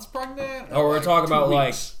 8 months pregnant? Oh, we're like talking 2 about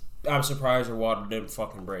weeks? I'm surprised her water didn't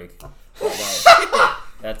fucking break.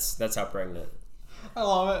 That's how pregnant. I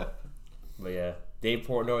love it. But yeah, Dave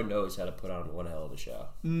Portnoy knows how to put on one hell of a show.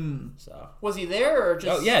 So Was he there or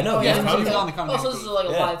just? Oh yeah, no, yeah, he's he was on the Oh, so this is like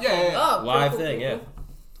a Yeah. live Yeah, thing. yeah. Oh, live cool, thing, cool, yeah. cool.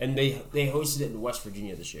 And they hosted it in West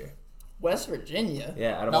Virginia this year. West Virginia.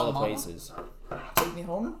 Yeah, out of Mountain all the Mama? places. Take me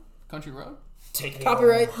home. Country Road. Take me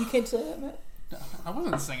Copyright. home. You can't say that, Matt. No, I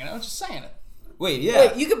wasn't singing it. I was just saying it. Wait, yeah.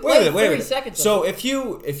 Wait, you can play Wait a 30 minute. seconds of So if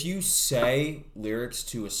you say lyrics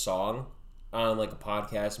to a song on like a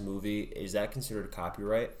podcast, movie, is that considered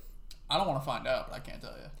copyright? I don't want to find out, but I can't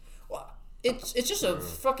tell you. Well, it's just a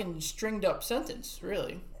fucking stringed up sentence,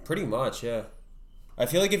 really. Pretty much, yeah. I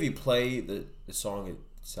feel like if you play the song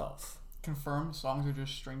itself, Confirm songs are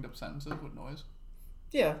just stringed up sentences with noise.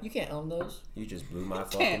 Yeah, you can't own those. you just blew my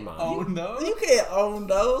fucking Can't mind. own those. You can't own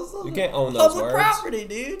those. You can't own those Public words. property,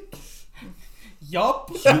 dude.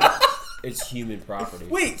 Yup. It's human property.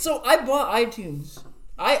 Wait, so I bought iTunes.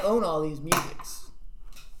 I own all these musics.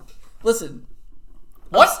 Listen.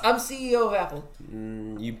 What? I'm CEO of Apple.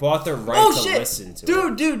 You bought the right Oh to shit, listen to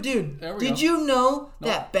dude, it. dude. There we Did go. you know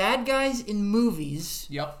that bad guys in movies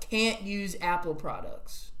Yep. can't use Apple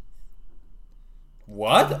products?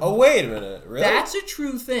 What? Oh, wait a minute. Really? That's a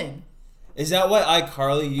true thing. Is that why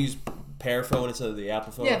iCarly used Pear phone instead of the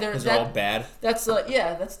Apple phone? Yeah, because they're they're all bad. That's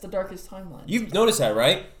that's the darkest timeline. You've noticed that,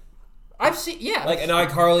 right? I've seen Like in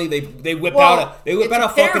iCarly, they whip Well, out a it's a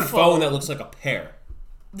fucking pear phone phone. that looks like a pear.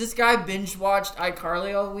 This guy binge watched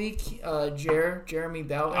iCarly all week. Jeremy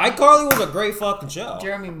Boughton. iCarly was a great fucking show.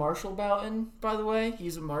 Jeremy Marshall Boughton, by the way.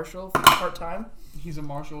 He's a marshal part time. He's a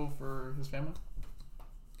marshal for his family.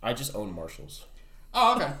 I just own Marshalls.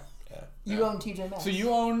 Oh, okay. You own TJ Maxx. So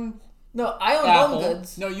you own No, I own Apple. Home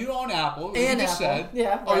Goods. No, you own Apple. And you just Apple. said.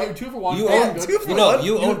 Yeah, Oh, right. you're 2 for 1. You Very own good. 2 for You know, one.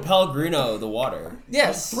 you own Pellegrino, the water.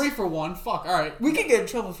 Yes. 3 for 1. Fuck. All right. We could get in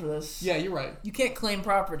trouble for this. Yeah, you're right. You can't claim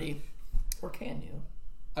property. Or can you?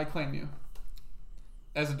 I claim you.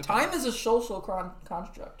 As a Time is a social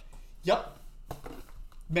construct. Yep.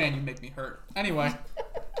 Man, you make me hurt. Anyway.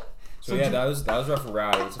 So yeah, that was rough and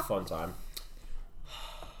rowdy. It's a fun time.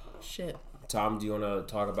 Shit. Tom, do you want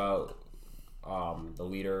to talk about the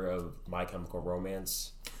leader of My Chemical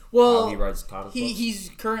Romance? Well, How he writes comic books? he's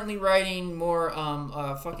currently writing more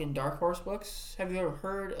fucking Dark Horse books. Have you ever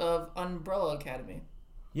heard of Umbrella Academy?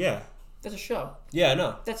 Yeah. That's a show. Yeah, I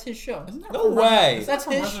know. That's his show. Isn't that No from way. Is that That's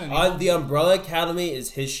from his- Resident Evil? The Umbrella Academy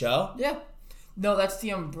is his show? Yeah. No, that's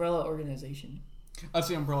the Umbrella Organization. That's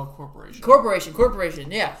the Umbrella Corporation.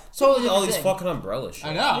 Corporation, yeah. Totally All different these thing. fucking umbrella shit.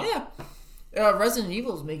 I know. Yeah. Resident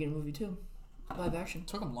Evil's making a movie too. Live action.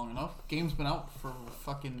 Took him long enough. Game's been out for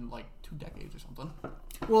fucking like 2 decades or something.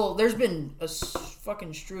 Well, there's been a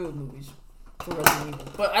fucking strew of movies for Resident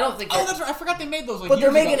Evil, but I don't think. Oh, that's right. I forgot they made those. Like, But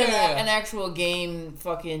they're years ago. making Yeah. an actual game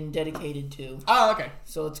fucking dedicated to. Oh, okay.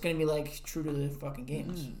 So it's gonna be like true to the fucking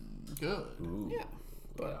games. Good. Ooh. Yeah.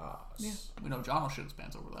 But, Yeah. We know John will shit his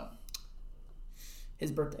pants over that.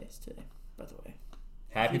 His birthday's today, by the way.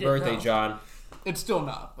 Happy You didn't birthday, know. John. It's still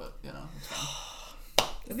not, but you know, it's fine.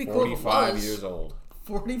 That'd be cool if it 45 was. years old.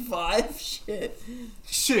 45? Shit.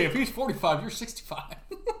 Shit, if he's 45, you're 65.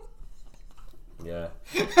 Yeah.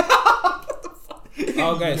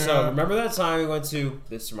 Okay, so remember that time we went to...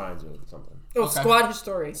 This reminds me of something. Oh, Okay. Squad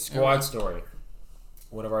Story. Squad Story.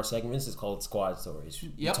 One of our segments is called Squad Stories.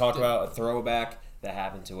 We Yep. talk about a throwback that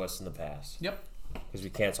happened to us in the past. Yep. Because we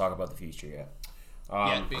can't talk about the future yet.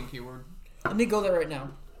 Yeah, being keyword. Let me go there right now.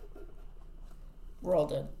 We're all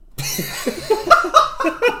dead.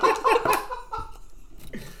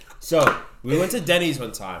 So, we went to Denny's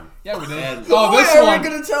one time. Yeah, we did. And- Oh, this Wait, one. are we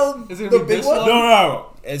gonna tell Is it the gonna be big this one? one? No.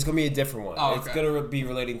 It's going to be a different one. Oh, It's okay. going to be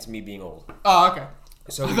relating to me being old. Oh, okay.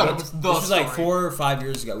 So I we thought went, it was the this was like story. 4 or 5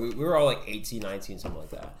 years ago. We were all like 18, 19, something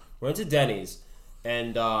like that. We went to Denny's,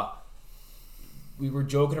 and we were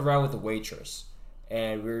joking around with the waitress.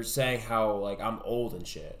 And we were saying how, like, I'm old and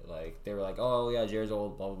shit. Like, they were like, oh, yeah, Jared's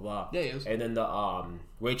old, blah, blah, blah. Yeah, he is. And then the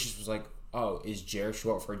waitress was like, oh, is Jared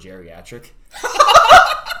short for geriatric?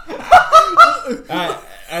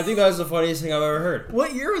 I think that was the funniest thing I've ever heard.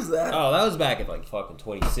 What year was that? Oh, that was back in, like, fucking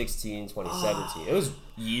 2016, 2017. It was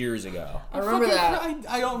years ago. I remember that.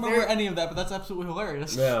 I don't remember any of that, but that's absolutely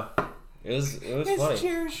hilarious. Yeah. It was funny. Is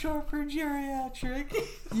Jared short for geriatric?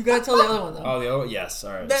 You gotta tell the other one though. Oh, the other, yes,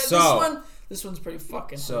 all right. This one's pretty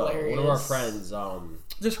fucking So hilarious. one of our friends,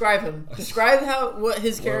 Describe him. Describe what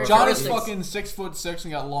his character. John is fucking 6'6"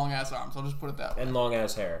 and got long ass arms. I'll just put it that way. and long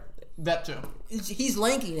ass hair. That too. He's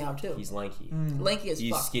lanky now too. He's lanky. Lanky as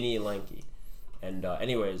He's fuck. skinny and lanky. And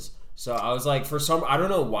anyways, so I was like, I don't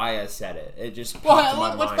know why I said it. It just popped in my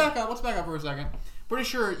Well, let's mind. back up. Let's back up for a second. Pretty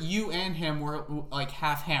sure you and him were like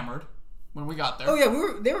half hammered when we got there. Oh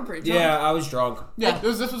yeah, they were pretty drunk. Yeah, I was drunk. Yeah,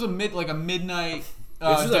 this was a midnight.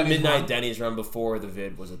 This was a Denny's midnight run. Denny's run before the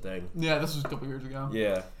vid was a thing. Yeah, this was a couple years ago.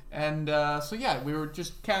 Yeah. And so yeah, we were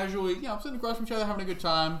just casually, sitting across from each other, having a good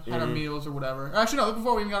time, had our meals or whatever. Actually, no,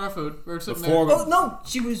 before we even got our food, we were sitting there. Oh no,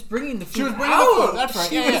 she was bringing the food. She was bringing out. the food. That's right.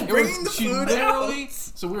 She yeah, was yeah. bringing the food literally. out.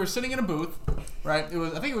 So we were sitting in a booth, right? I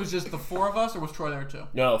think it was just the four of us, or was Troy there too?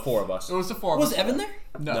 No, 4 of us. It was the four of Was us. Evan there?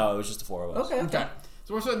 No, it was just the 4 of us. Okay.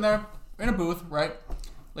 So we're sitting there in a booth, right?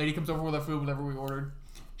 Lady comes over with our food, whatever we ordered.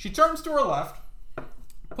 She turns to her left,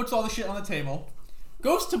 puts all the shit on the table,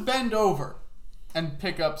 goes to bend over and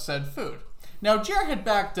pick up said food. Now, Jared had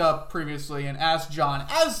backed up previously and asked John,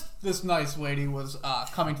 as this nice lady was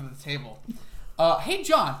coming to the table, hey,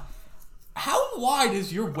 John, how wide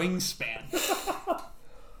is your wingspan?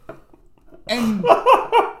 And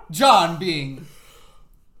John, being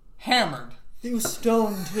hammered. He was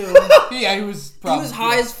stoned too. Yeah, he was probably... He was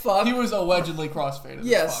high as fuck. He was allegedly crossfaded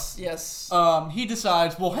Yes, as fuck. He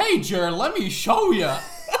decides, well, hey, Jared, let me show you.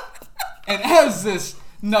 And as this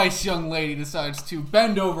nice young lady decides to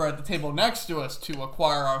bend over at the table next to us to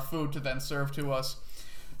acquire our food to then serve to us,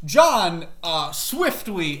 John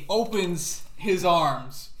swiftly opens his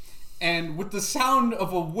arms and, with the sound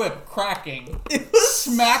of a whip cracking,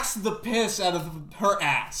 smacks the piss out of her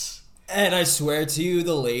ass. And I swear to you,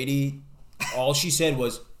 the lady, all she said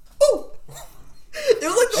was, "Ooh." It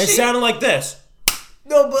was like it sounded like this.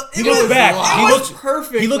 No, but He looks back. It was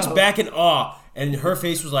perfect. He looks though. back in awe, and her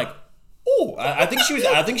face was like, "Oh!" I think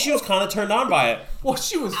she was kind of turned on by it. Well,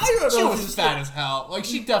 she was fat as hell. Like,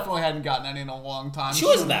 she definitely hadn't gotten any in a long time. She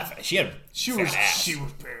wasn't that fat. She had She fat was. ass. She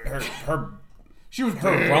was big. Her She was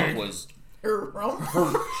her big. rump was Her rump.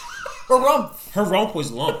 Her rump. her rump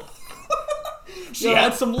was lump. She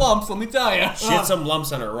had some lumps, let me tell you. She had some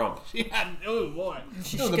lumps on her rump. She had. Oh boy.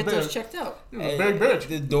 She It was should a get big- those checked out. it was a big bitch.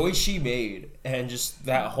 The noise she made, and just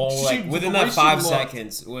that whole She- within the way that she 5 looked.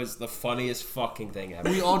 seconds was the funniest fucking thing ever.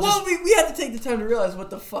 We all Well, just. we had to take the time to realize what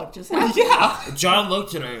the fuck just happened. Yeah. John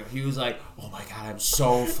looked at her. He was like, "Oh my god, I'm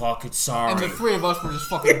so fucking sorry." And the three of us were just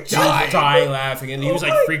fucking She was dying. dying laughing, and he was Oh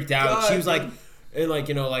like my freaked out. God, She was like, dude. and like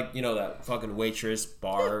that fucking waitress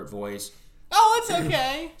bar voice. Oh, it's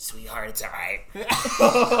okay. Sweetheart, it's alright. She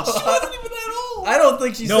wasn't even that old. I don't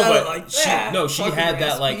think she No, sounded but like she, that. no, she Fucking had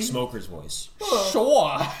that like raspy. smoker's voice.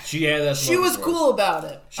 Sure. She had that. She smoker's was voice. cool about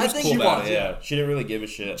it. She was I think cool she about was. it. Yeah, she didn't really give a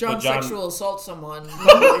shit. John, But John sexual assault someone.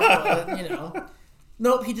 But, you know.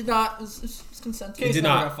 Nope, he did not. It was consensual. He did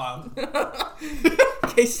Never not. got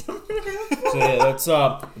filed. Case number. So yeah, that's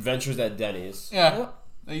Adventures at Denny's. Yeah. Yep.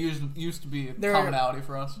 They used to be a There- commonality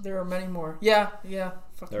for us. There are many more. Yeah.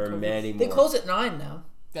 Fucking There are COVID. many They more. close at 9 now.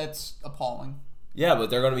 That's appalling. Yeah, but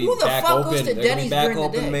they're gonna be Who the back fuck goes open. to They're gonna be Denny's back during the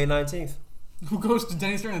open day? May 19th. Who goes to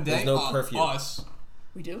Denny's during the day? There's no curfew. Us.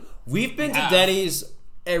 We do. We've been to Yeah. Denny's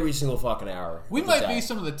every single fucking hour. We of the might day. be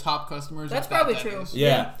some of the top customers. That's at that probably Denny's. true.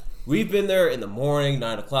 Yeah. We've been there in the morning,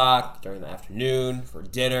 9 o'clock, during the afternoon, for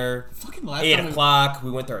dinner, Fucking last 8 time o'clock.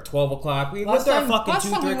 We went there at 12 o'clock. We went Last there at time- fucking Last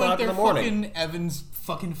 2, time 3 we went o'clock in there, the morning. fucking Evan's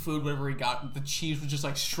fucking food, whatever he got, the cheese was just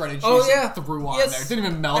like shredded cheese. Oh, yeah. Threw on Yes. there. It didn't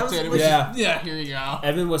even That melt was it. It was delicious. just, yeah, here you go.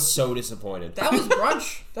 Evan was so disappointed. That was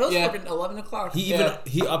brunch. That was Yeah. fucking 11 o'clock. He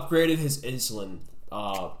upgraded his insulin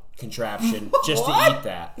contraption just to What? eat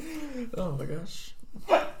that. Oh my gosh.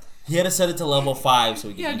 He had to set it to level 5 so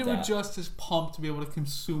he could He had eat to that. adjust his pump to be able to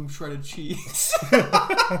consume shredded cheese.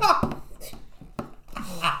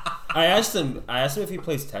 I asked him if he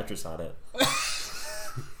plays Tetris on it.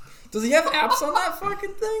 Does he have apps on that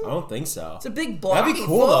fucking thing? I don't think so. It's a big block. That'd be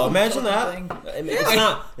cool though. phone Imagine that. fucking thing. I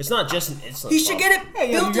mean, it's not just an insulin. He should pump. get it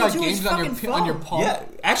Yeah, built you got into his games on fucking your phone. on your palm. Yeah,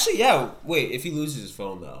 actually, yeah. Wait, if he loses his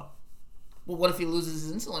phone though, Well, what if he loses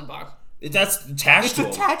his insulin box? that's attached It's to him.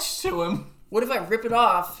 attached to him. What if I rip it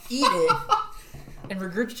off, eat it, and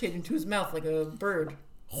regurgitate it into his mouth like a bird?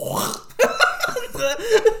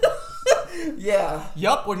 Yeah.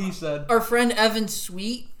 Yup, what he said. Our friend Evan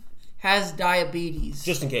Sweet has diabetes.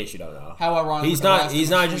 Just in case you don't know, How ironic. he's the not. last He's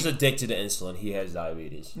one not was just sweet. addicted to insulin. He has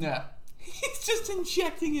diabetes. Yeah. He's just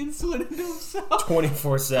injecting insulin into himself.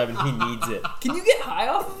 24/7. He needs it. Can you get high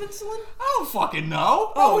off of insulin? I don't fucking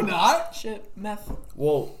know. Probably not. Shit, meth.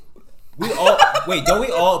 Well, we all wait. Don't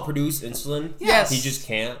we all produce insulin? Yes. He just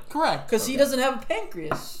can't. Correct. Because he doesn't have a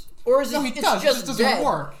pancreas. Or is No, it, he it's does. It just just doesn't dead?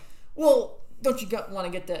 work. Well, don't you want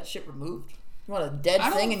to get that shit removed? You want a dead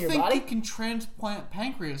I thing don't in your think body? you can transplant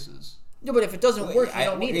pancreases. No, but if it doesn't work, you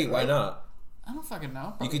don't need Wait, it. why right? not? I don't fucking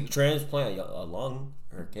know. You could transplant a lung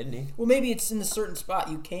or a kidney. Well, maybe it's in a certain spot.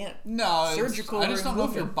 You can't. No, surgical. I just don't know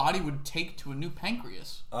if your removal. body would take to a new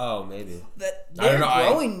pancreas. Oh, maybe. That I don't they're know,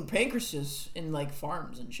 growing pancreases in like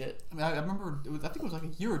farms and shit. I mean, I remember. I think it was like a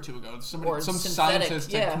year or two ago. Some synthetic,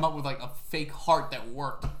 scientist had yeah. come up with like a fake heart that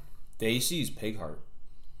worked. They used to use pig heart.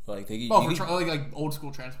 Like they. Oh, for like old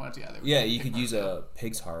school transplants, yeah. Yeah, you could use a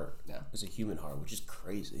pig's heart Yeah. as a human heart, which is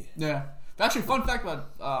crazy. Yeah. Actually, fun fact about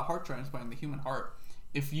heart transplant, the human heart.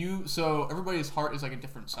 So everybody's heart is like a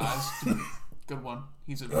different size. Good one.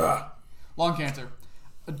 He's a lung cancer.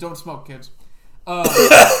 Don't smoke, kids.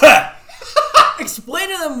 Explain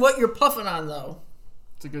to them what you're puffing on, though.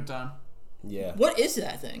 It's a good time. Yeah. What is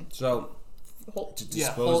that thing? So, Hold- Yeah,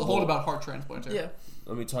 disposable. hold about heart transplant. Yeah.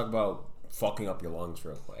 Let me talk about fucking up your lungs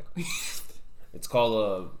real quick. It's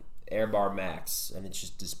called a Air Bar Max, and it's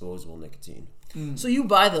just disposable nicotine. So you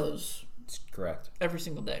buy those It's correct. every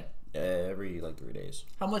single day. Every 3 days.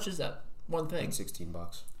 How much is that? One thing. Like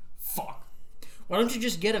 $16. Fuck. Why don't you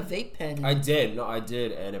just get a vape pen? I did,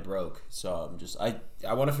 and it broke. So I'm just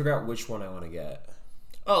I want to figure out which one I want to get.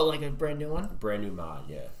 Oh, like a brand new one? Brand new mod,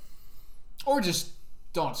 yeah. Or just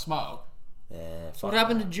don't smoke. Fuck What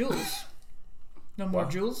happened that. to Jules? No more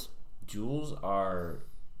What? Jules? Jules are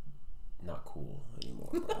not cool anymore,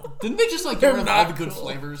 bro. Didn't they just like They're get rid of all not the good cool.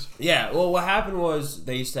 flavors? Yeah, well, what happened was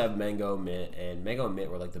they used to have mango mint, and mango and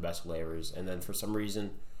mint were like the best flavors. And then for some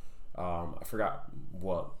reason, I forgot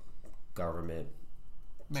what government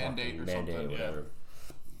Mandate or something. or Yeah. whatever.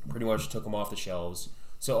 Pretty much took them off the shelves.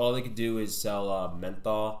 So all they could do is sell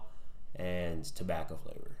menthol and tobacco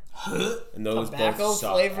flavor. And those Tobacco both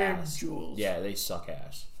suck flavored ass. Juuls. Yeah, they suck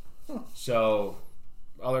ass. So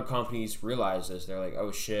other companies realize this. They're like,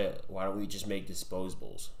 oh shit, why don't we just make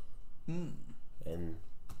disposables? And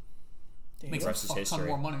Makes rest a is fuck ton history.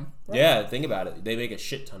 more money. Yeah, think about it. They make a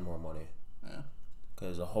shit ton more money. Yeah.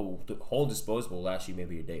 Because the whole disposable lasts you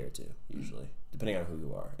maybe a day or two, usually, depending on who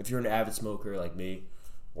you are. If you're an avid smoker like me,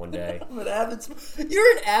 one day. I'm an avid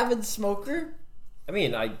You're an avid smoker? I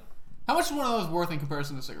mean, How much is one of those worth in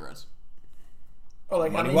comparison to cigarettes? Oh,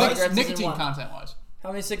 like how many Money-wise? cigarettes is in Nicotine one? content wise. How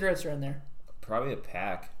many cigarettes are in there? probably a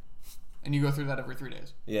pack. And you go through that every 3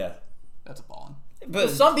 days. Yeah. That's appalling. But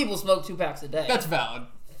Some people smoke 2 packs a day. That's valid.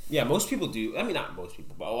 yeah, most people do. I mean, not most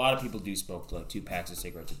people, but a lot of people do smoke like 2 packs of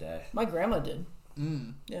cigarettes a day. My grandma did.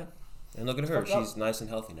 Yeah. And look at her. Fucked up. She's nice and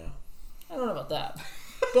healthy now. I don't know about that.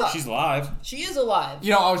 But She's alive. she is alive.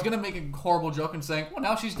 You know, I was going to make a horrible joke and saying, well,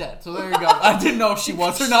 now she's dead. So there you go. I didn't know if she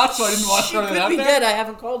was or not, so I didn't want to She throw could it out be there. dead. I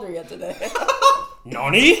haven't called her yet today.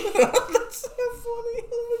 Nani? That's so funny.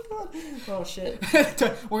 Oh my god. Oh shit.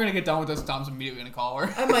 We're going to get done with this. Tom's immediately going to call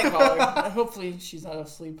her. I might call her. Hopefully she's not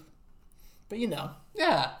asleep. But you know.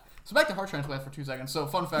 Yeah. So back to heart transplant for 2 seconds. So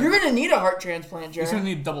fun fact. You're gonna need a heart transplant, He's going Jared. to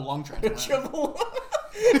need a double lung transplant. Trouble.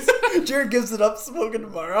 Jared gives it up smoking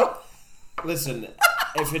tomorrow. Listen,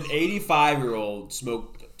 if an 85-year-old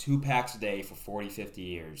smoked 2 packs a day for 40, 50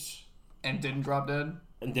 years And didn't drop dead.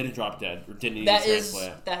 and didn't drop dead or didn't need That a is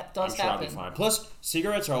transplant, that does I'm sure I'll be happen. fine. Plus,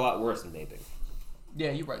 cigarettes are a lot worse than vaping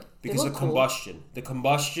Yeah, you're right. because look the cool. combustion,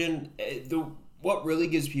 what really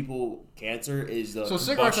gives people cancer is the So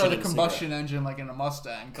cigarettes are the in combustion cigarette. engine like in a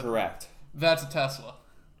Mustang. but Correct. That's a Tesla.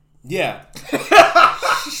 Yeah.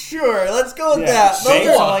 Sure, let's go with Yeah. that. Vapes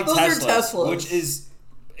Those, are like those Teslas, are Teslas. which is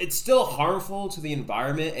it's still harmful to the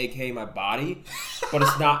environment, aka my body, but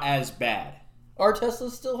it's not as bad. Are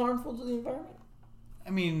Teslas still harmful to the environment? I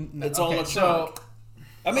mean, It's all electronic.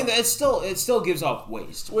 I mean, it still gives off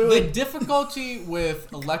waste. The difficulty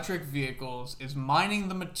with electric vehicles is mining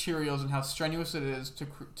the materials and how strenuous it is to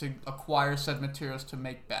acquire said materials to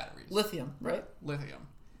make batteries. Lithium, right? Lithium.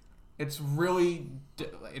 It's really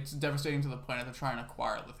it's devastating to the planet to try and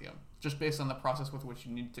acquire lithium, just based on the process with which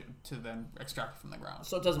you need to then extract it from the ground.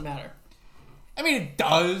 So it doesn't matter. I mean, it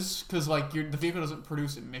does, because like the vehicle doesn't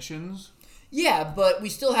produce emissions. Yeah, but we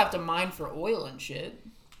still have to mine for oil and shit.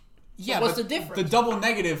 Yeah, what's but the difference? The double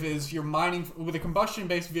negative is you're mining with a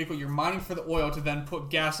combustion-based vehicle. You're mining for the oil to then put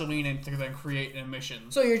gasoline in to then create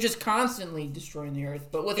emissions. So you're just constantly destroying the earth.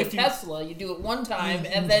 But with a If you- Tesla, you do it one time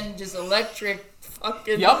and then just electric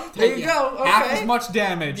fucking. Yep. There you go. Okay. Half as much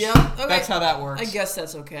damage. Yep. Okay. That's how that works. I guess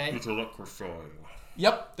that's okay. It's electrifying.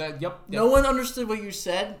 Yep. Yep. No one understood what you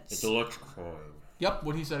said. It's electrifying. Yep.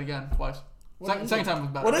 What he said again twice. What is Second it? time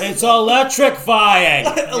was better. What is It's electrifying.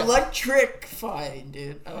 Electrifying,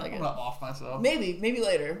 dude. I like I'm it. gonna off myself. Maybe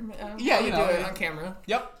later. Yeah, I'll you do know, it on camera.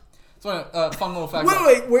 Yep. So fun little fact.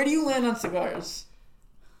 Wait. Where do you land on cigars?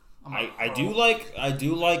 I do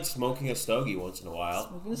like smoking a stogie once in a while,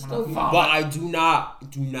 Smoking a stogie. vomit. but I do not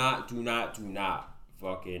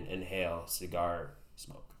fucking inhale cigar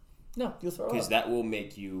smoke. No, you'll throw because up. that will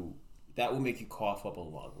make you cough up a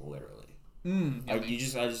lung, literally. I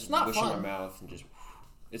just wish in my mouth and just.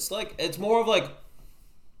 It's more of like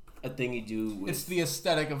a thing you do. With it's the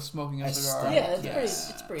aesthetic of smoking a cigar. Yeah,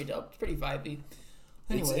 it's pretty dope. It's pretty vibey.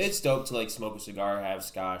 Anyways. It's dope to like smoke a cigar, have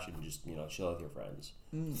scotch, and just chill with your friends.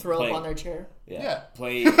 Throw up on their chair. Yeah.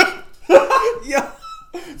 Play. Yeah.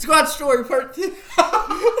 Squad story part 2.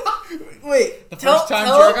 Wait. The first time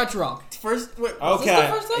Jared got drunk. Wait, Okay. Was this the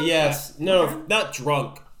first time? Yes. No, not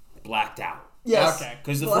drunk. Blacked out. Yes. Okay.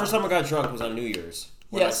 Because the first time I got drunk was on New Year's.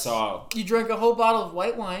 When I saw. You drank a whole bottle of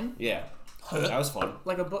white wine. Yeah. That was fun.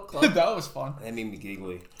 Like a book club. That was fun. That made me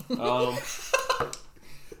giggly.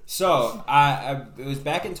 So, it was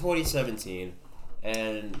back in 2017,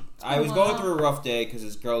 and I was going through a rough day because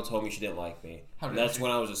this girl told me she didn't like me. And that's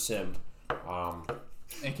when I was a simp.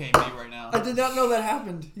 AKA me right now. I did not know that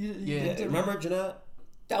happened. Remember Jeanette?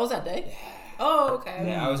 That was that day? Oh, okay.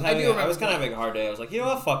 Yeah, I was kind of having a hard day. I was like, you know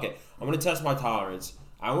what, fuck it. I'm going to test my tolerance.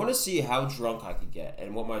 I want to see how drunk I could get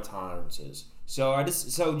and what my tolerance is.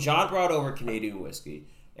 So John brought over Canadian whiskey,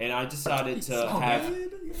 and I decided to have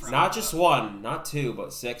not just one, not two,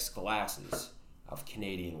 but 6 glasses of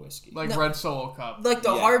Canadian whiskey. Like Red Solo Cup. Like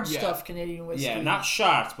the hard stuff Canadian whiskey. Yeah, not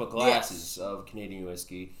shots, but glasses of Canadian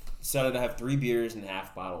whiskey. Decided to have 3 beers and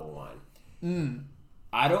half bottle of wine.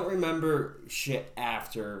 I don't remember shit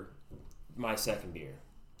after my second beer.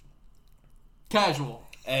 Casual.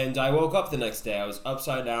 And I woke up the next day. I was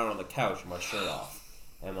upside down on the couch with my shirt off.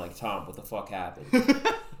 And I'm like, Tom, what the fuck happened?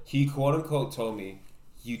 He quote unquote told me,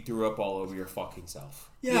 you threw up all over your fucking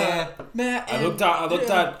self. Yeah. Matt. I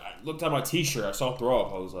looked at my t-shirt. I saw throw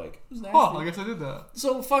up. I was like, oh, I guess I did that.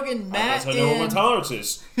 So fucking Matt I know what my tolerance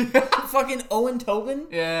is. fucking Owen Tobin.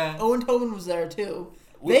 Yeah. Owen Tobin was there too.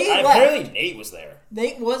 Apparently Nate was there.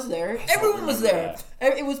 Nate was there. Everyone was there.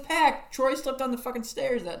 It was packed. Troy slept on the fucking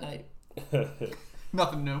stairs that night.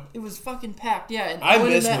 Nothing new. It was fucking packed. Yeah. And I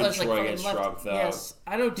Owen miss and Matt when Troy gets drunk, though. Yes,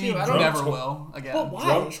 I do too. I never will again. But why?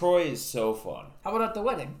 Drunk Troy is so fun. How about at the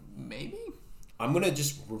wedding? Maybe. I'm gonna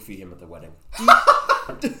just roofie him at the wedding.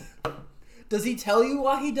 Does he tell you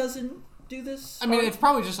why he doesn't do this? I mean, it's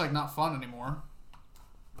probably just like not fun anymore.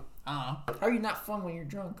 I don't know. How are you not fun when you're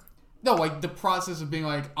drunk? No, like the process of being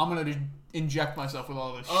like, I'm gonna inject myself with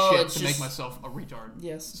all this shit to make myself a retard.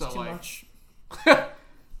 Yes, so too like, much.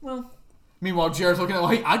 Well. Meanwhile, Jared's looking at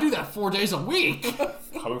like, I do that 4 days a week.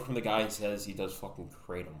 Coming from the guy who says he does fucking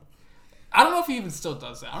kratom. I don't know if he even still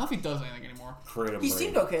does that. I don't know if he does anything anymore. Kratom. He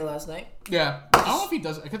seemed okay last night. Yeah, I don't know if he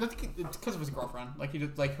does it because I think it's because of his girlfriend. Like he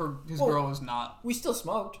did, like his girl is not. We still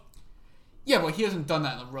smoked. Yeah, but he hasn't done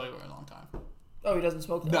that in a really, really long time. Oh, he doesn't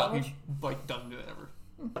smoke that No, much? he like doesn't do that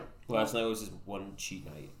ever. Last night was his one cheat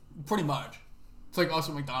night. Pretty much. It's like us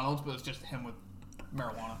at McDonald's, but it's just him with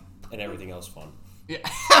marijuana. And everything else fun. Yeah.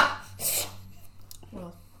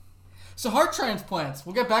 Well. So heart transplants.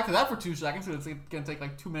 We'll get back to that for 2 seconds. It's going to take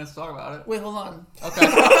like 2 minutes to talk about it. Wait, hold on. Okay.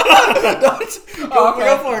 Go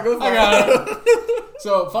for it. I got it.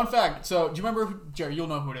 So, fun fact. So, do you remember, Jerry, you'll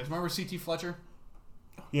know who it is. Remember C.T. Fletcher?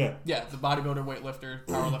 Yeah. Yeah, the bodybuilder, weightlifter,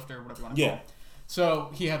 powerlifter, whatever you want to call him.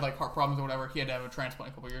 So, he had like heart problems or whatever. He had to have a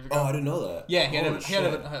transplant a couple years ago. Oh, I didn't know that. Yeah, he had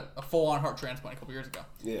a full-on heart transplant a couple years ago.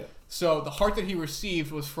 Yeah. So, the heart that he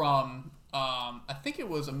received was from, I think it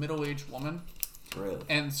was a middle-aged woman. Really?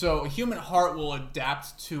 And so a human heart will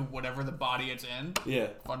adapt to whatever the body it's in. Yeah.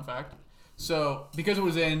 Fun fact. So because it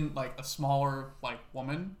was in like a smaller like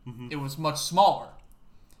woman, it was much smaller.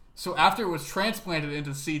 So after it was transplanted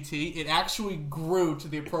into CT, it actually grew to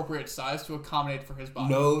the appropriate size to accommodate for his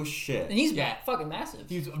body. No shit. And he's fucking massive.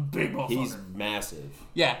 He's a big motherfucker. He's massive.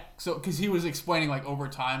 Yeah. So because he was explaining like over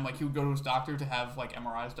time, like he would go to his doctor to have like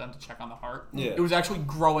MRIs done to check on the heart. Yeah. It was actually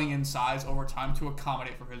growing in size over time to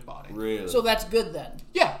accommodate for his body. Really? So that's good then.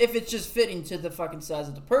 Yeah. If it's just fitting to the fucking size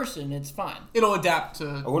of the person, it's fine. It'll adapt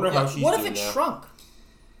to. I wonder how she's What if doing it now. shrunk?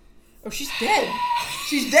 Oh, she's dead.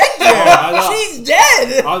 She's dead, Joe. Yeah, She's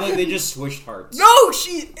dead. I think they just switched hearts. No,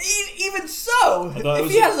 even so. thought it If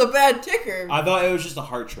was he has a bad ticker. I thought it was just a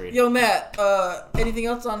heart trade. Yo, Matt, anything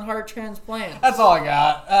else on heart transplant? That's all I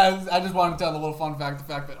got. I just wanted to tell the little fun fact, the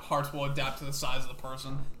fact that hearts will adapt to the size of the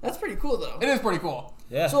person. That's pretty cool, though. It is pretty cool.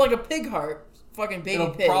 Yeah. So, like a pig heart, fucking baby It'll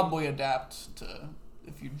pig. probably adapt to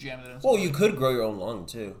if you jam it in. Well, you could grow your own lung,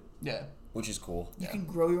 too. Yeah. Which is cool. You can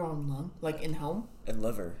grow your own lung, like in home? And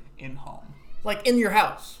liver. In home. Like in your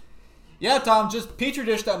house. Yeah, Tom, just petri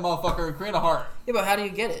dish that motherfucker and create a heart. Yeah, but how do you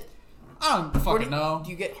get it? I don't fucking know.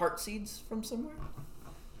 Do you get heart seeds from somewhere?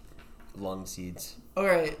 lung seeds. All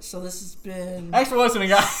right, so this has been Thanks for listening,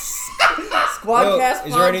 guys. SquadXast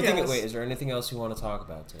Is there podcast. is there anything else you want to talk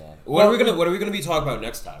about today? What are we gonna be talking about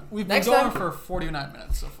next time? We've been Next going time- for 49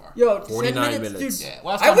 minutes so far. Yo, 49 10 minutes. dude. Yeah,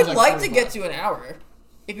 last I time would was like to 45. get to an hour.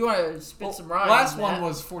 If you want to spit some rhymes. Last on one that.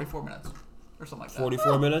 was 44 minutes or something like that.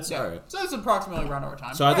 44 minutes. Yeah. All right. So it's approximately around our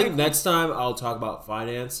time. So I think next time I'll talk about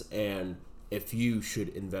finance and if you should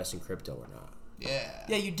invest in crypto or not.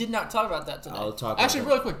 Yeah, you did not talk about that today. I'll talk. Actually,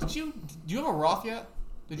 about really quick, do you have a Roth yet?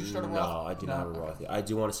 Did you start a Roth? No, I do not have a Roth yet. I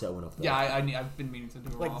do want to set one up. Though. Yeah, I've been meaning to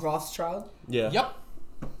do a Like Roth. Rothschild? Yeah. Yep.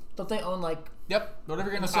 Don't they own like Yep. Whatever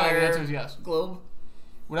you're gonna say, the Empire, answer is yes. Globe?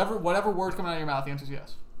 Whatever word coming out of your mouth, the answer is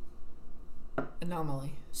yes.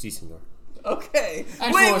 Anomaly. Si, senor. Okay.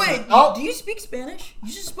 Thanks for Wait. listening. Oh. Do you speak Spanish?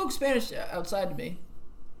 You just spoke Spanish outside to me.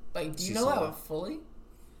 Like, do you Si, know how senor. it fully?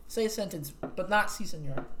 Say a sentence, but not si,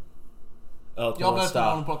 senor. El Y'all cómo best know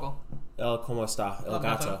un está? poco. El cómo está? El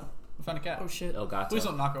gato. We found a cat. Oh, shit. El gato. Please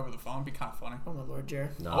don't knock over the phone. It'd be kind of funny. Oh, my lord,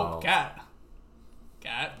 Jared. No. Oh, cat.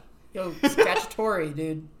 Cat. Yo, statutory,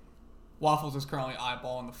 dude. Waffles is currently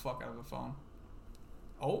eyeballing the fuck out of the phone.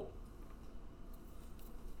 Oh.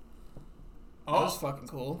 That was fucking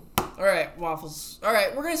cool. All right, Waffles. All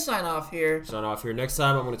right, we're going to sign off here. Sign off here. Next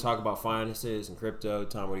time I'm going to talk about finances and crypto.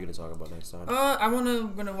 Tom, what are you going to talk about next time?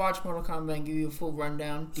 I'm gonna watch Mortal Kombat and give you a full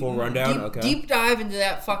rundown. Full rundown? Deep, Okay. Deep dive into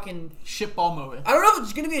that fucking... Shitball movie. I don't know if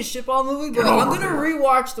it's gonna be a shitball movie, but I'm gonna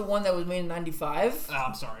rewatch the one that was made in '95. Oh,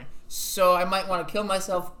 I'm sorry. So I might want to kill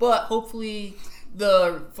myself, but hopefully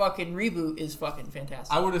the fucking reboot is fucking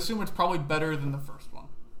fantastic. I would assume it's probably better than the first one.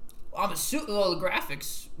 I'm assuming, well, the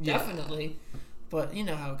graphics, Yeah. definitely. But you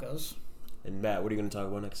know how it goes. And Matt, what are you going to talk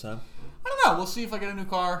about next time? I don't know. We'll see if I get a new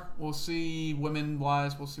car. We'll see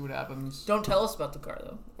women-wise. We'll see what happens. Don't tell us about the car,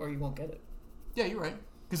 though, or you won't get it. Yeah, you're right.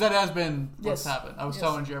 Because that has been what's Yes. happened. I was Yes.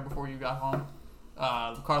 telling Jared before you got home.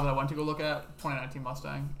 The car that I went to go look at, 2019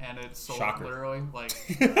 Mustang, and it's sold Shocker. literally. Like,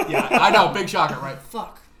 yeah, I know, big shocker, right?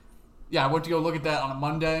 Fuck. Yeah, I went to go look at that on a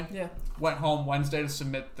Monday. Yeah, Went home Wednesday to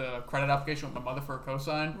submit the credit application with my mother for a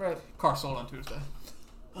cosign. right. Car sold on Tuesday.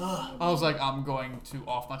 I was like, I'm going to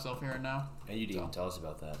off myself here and now. And you didn't even tell us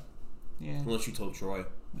about that. Yeah. Unless you told Troy.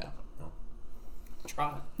 No.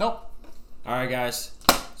 Try. Nope. All right, guys.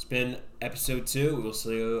 It's been episode 2. We'll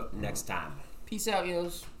see you next time. Peace out,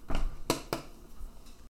 yos.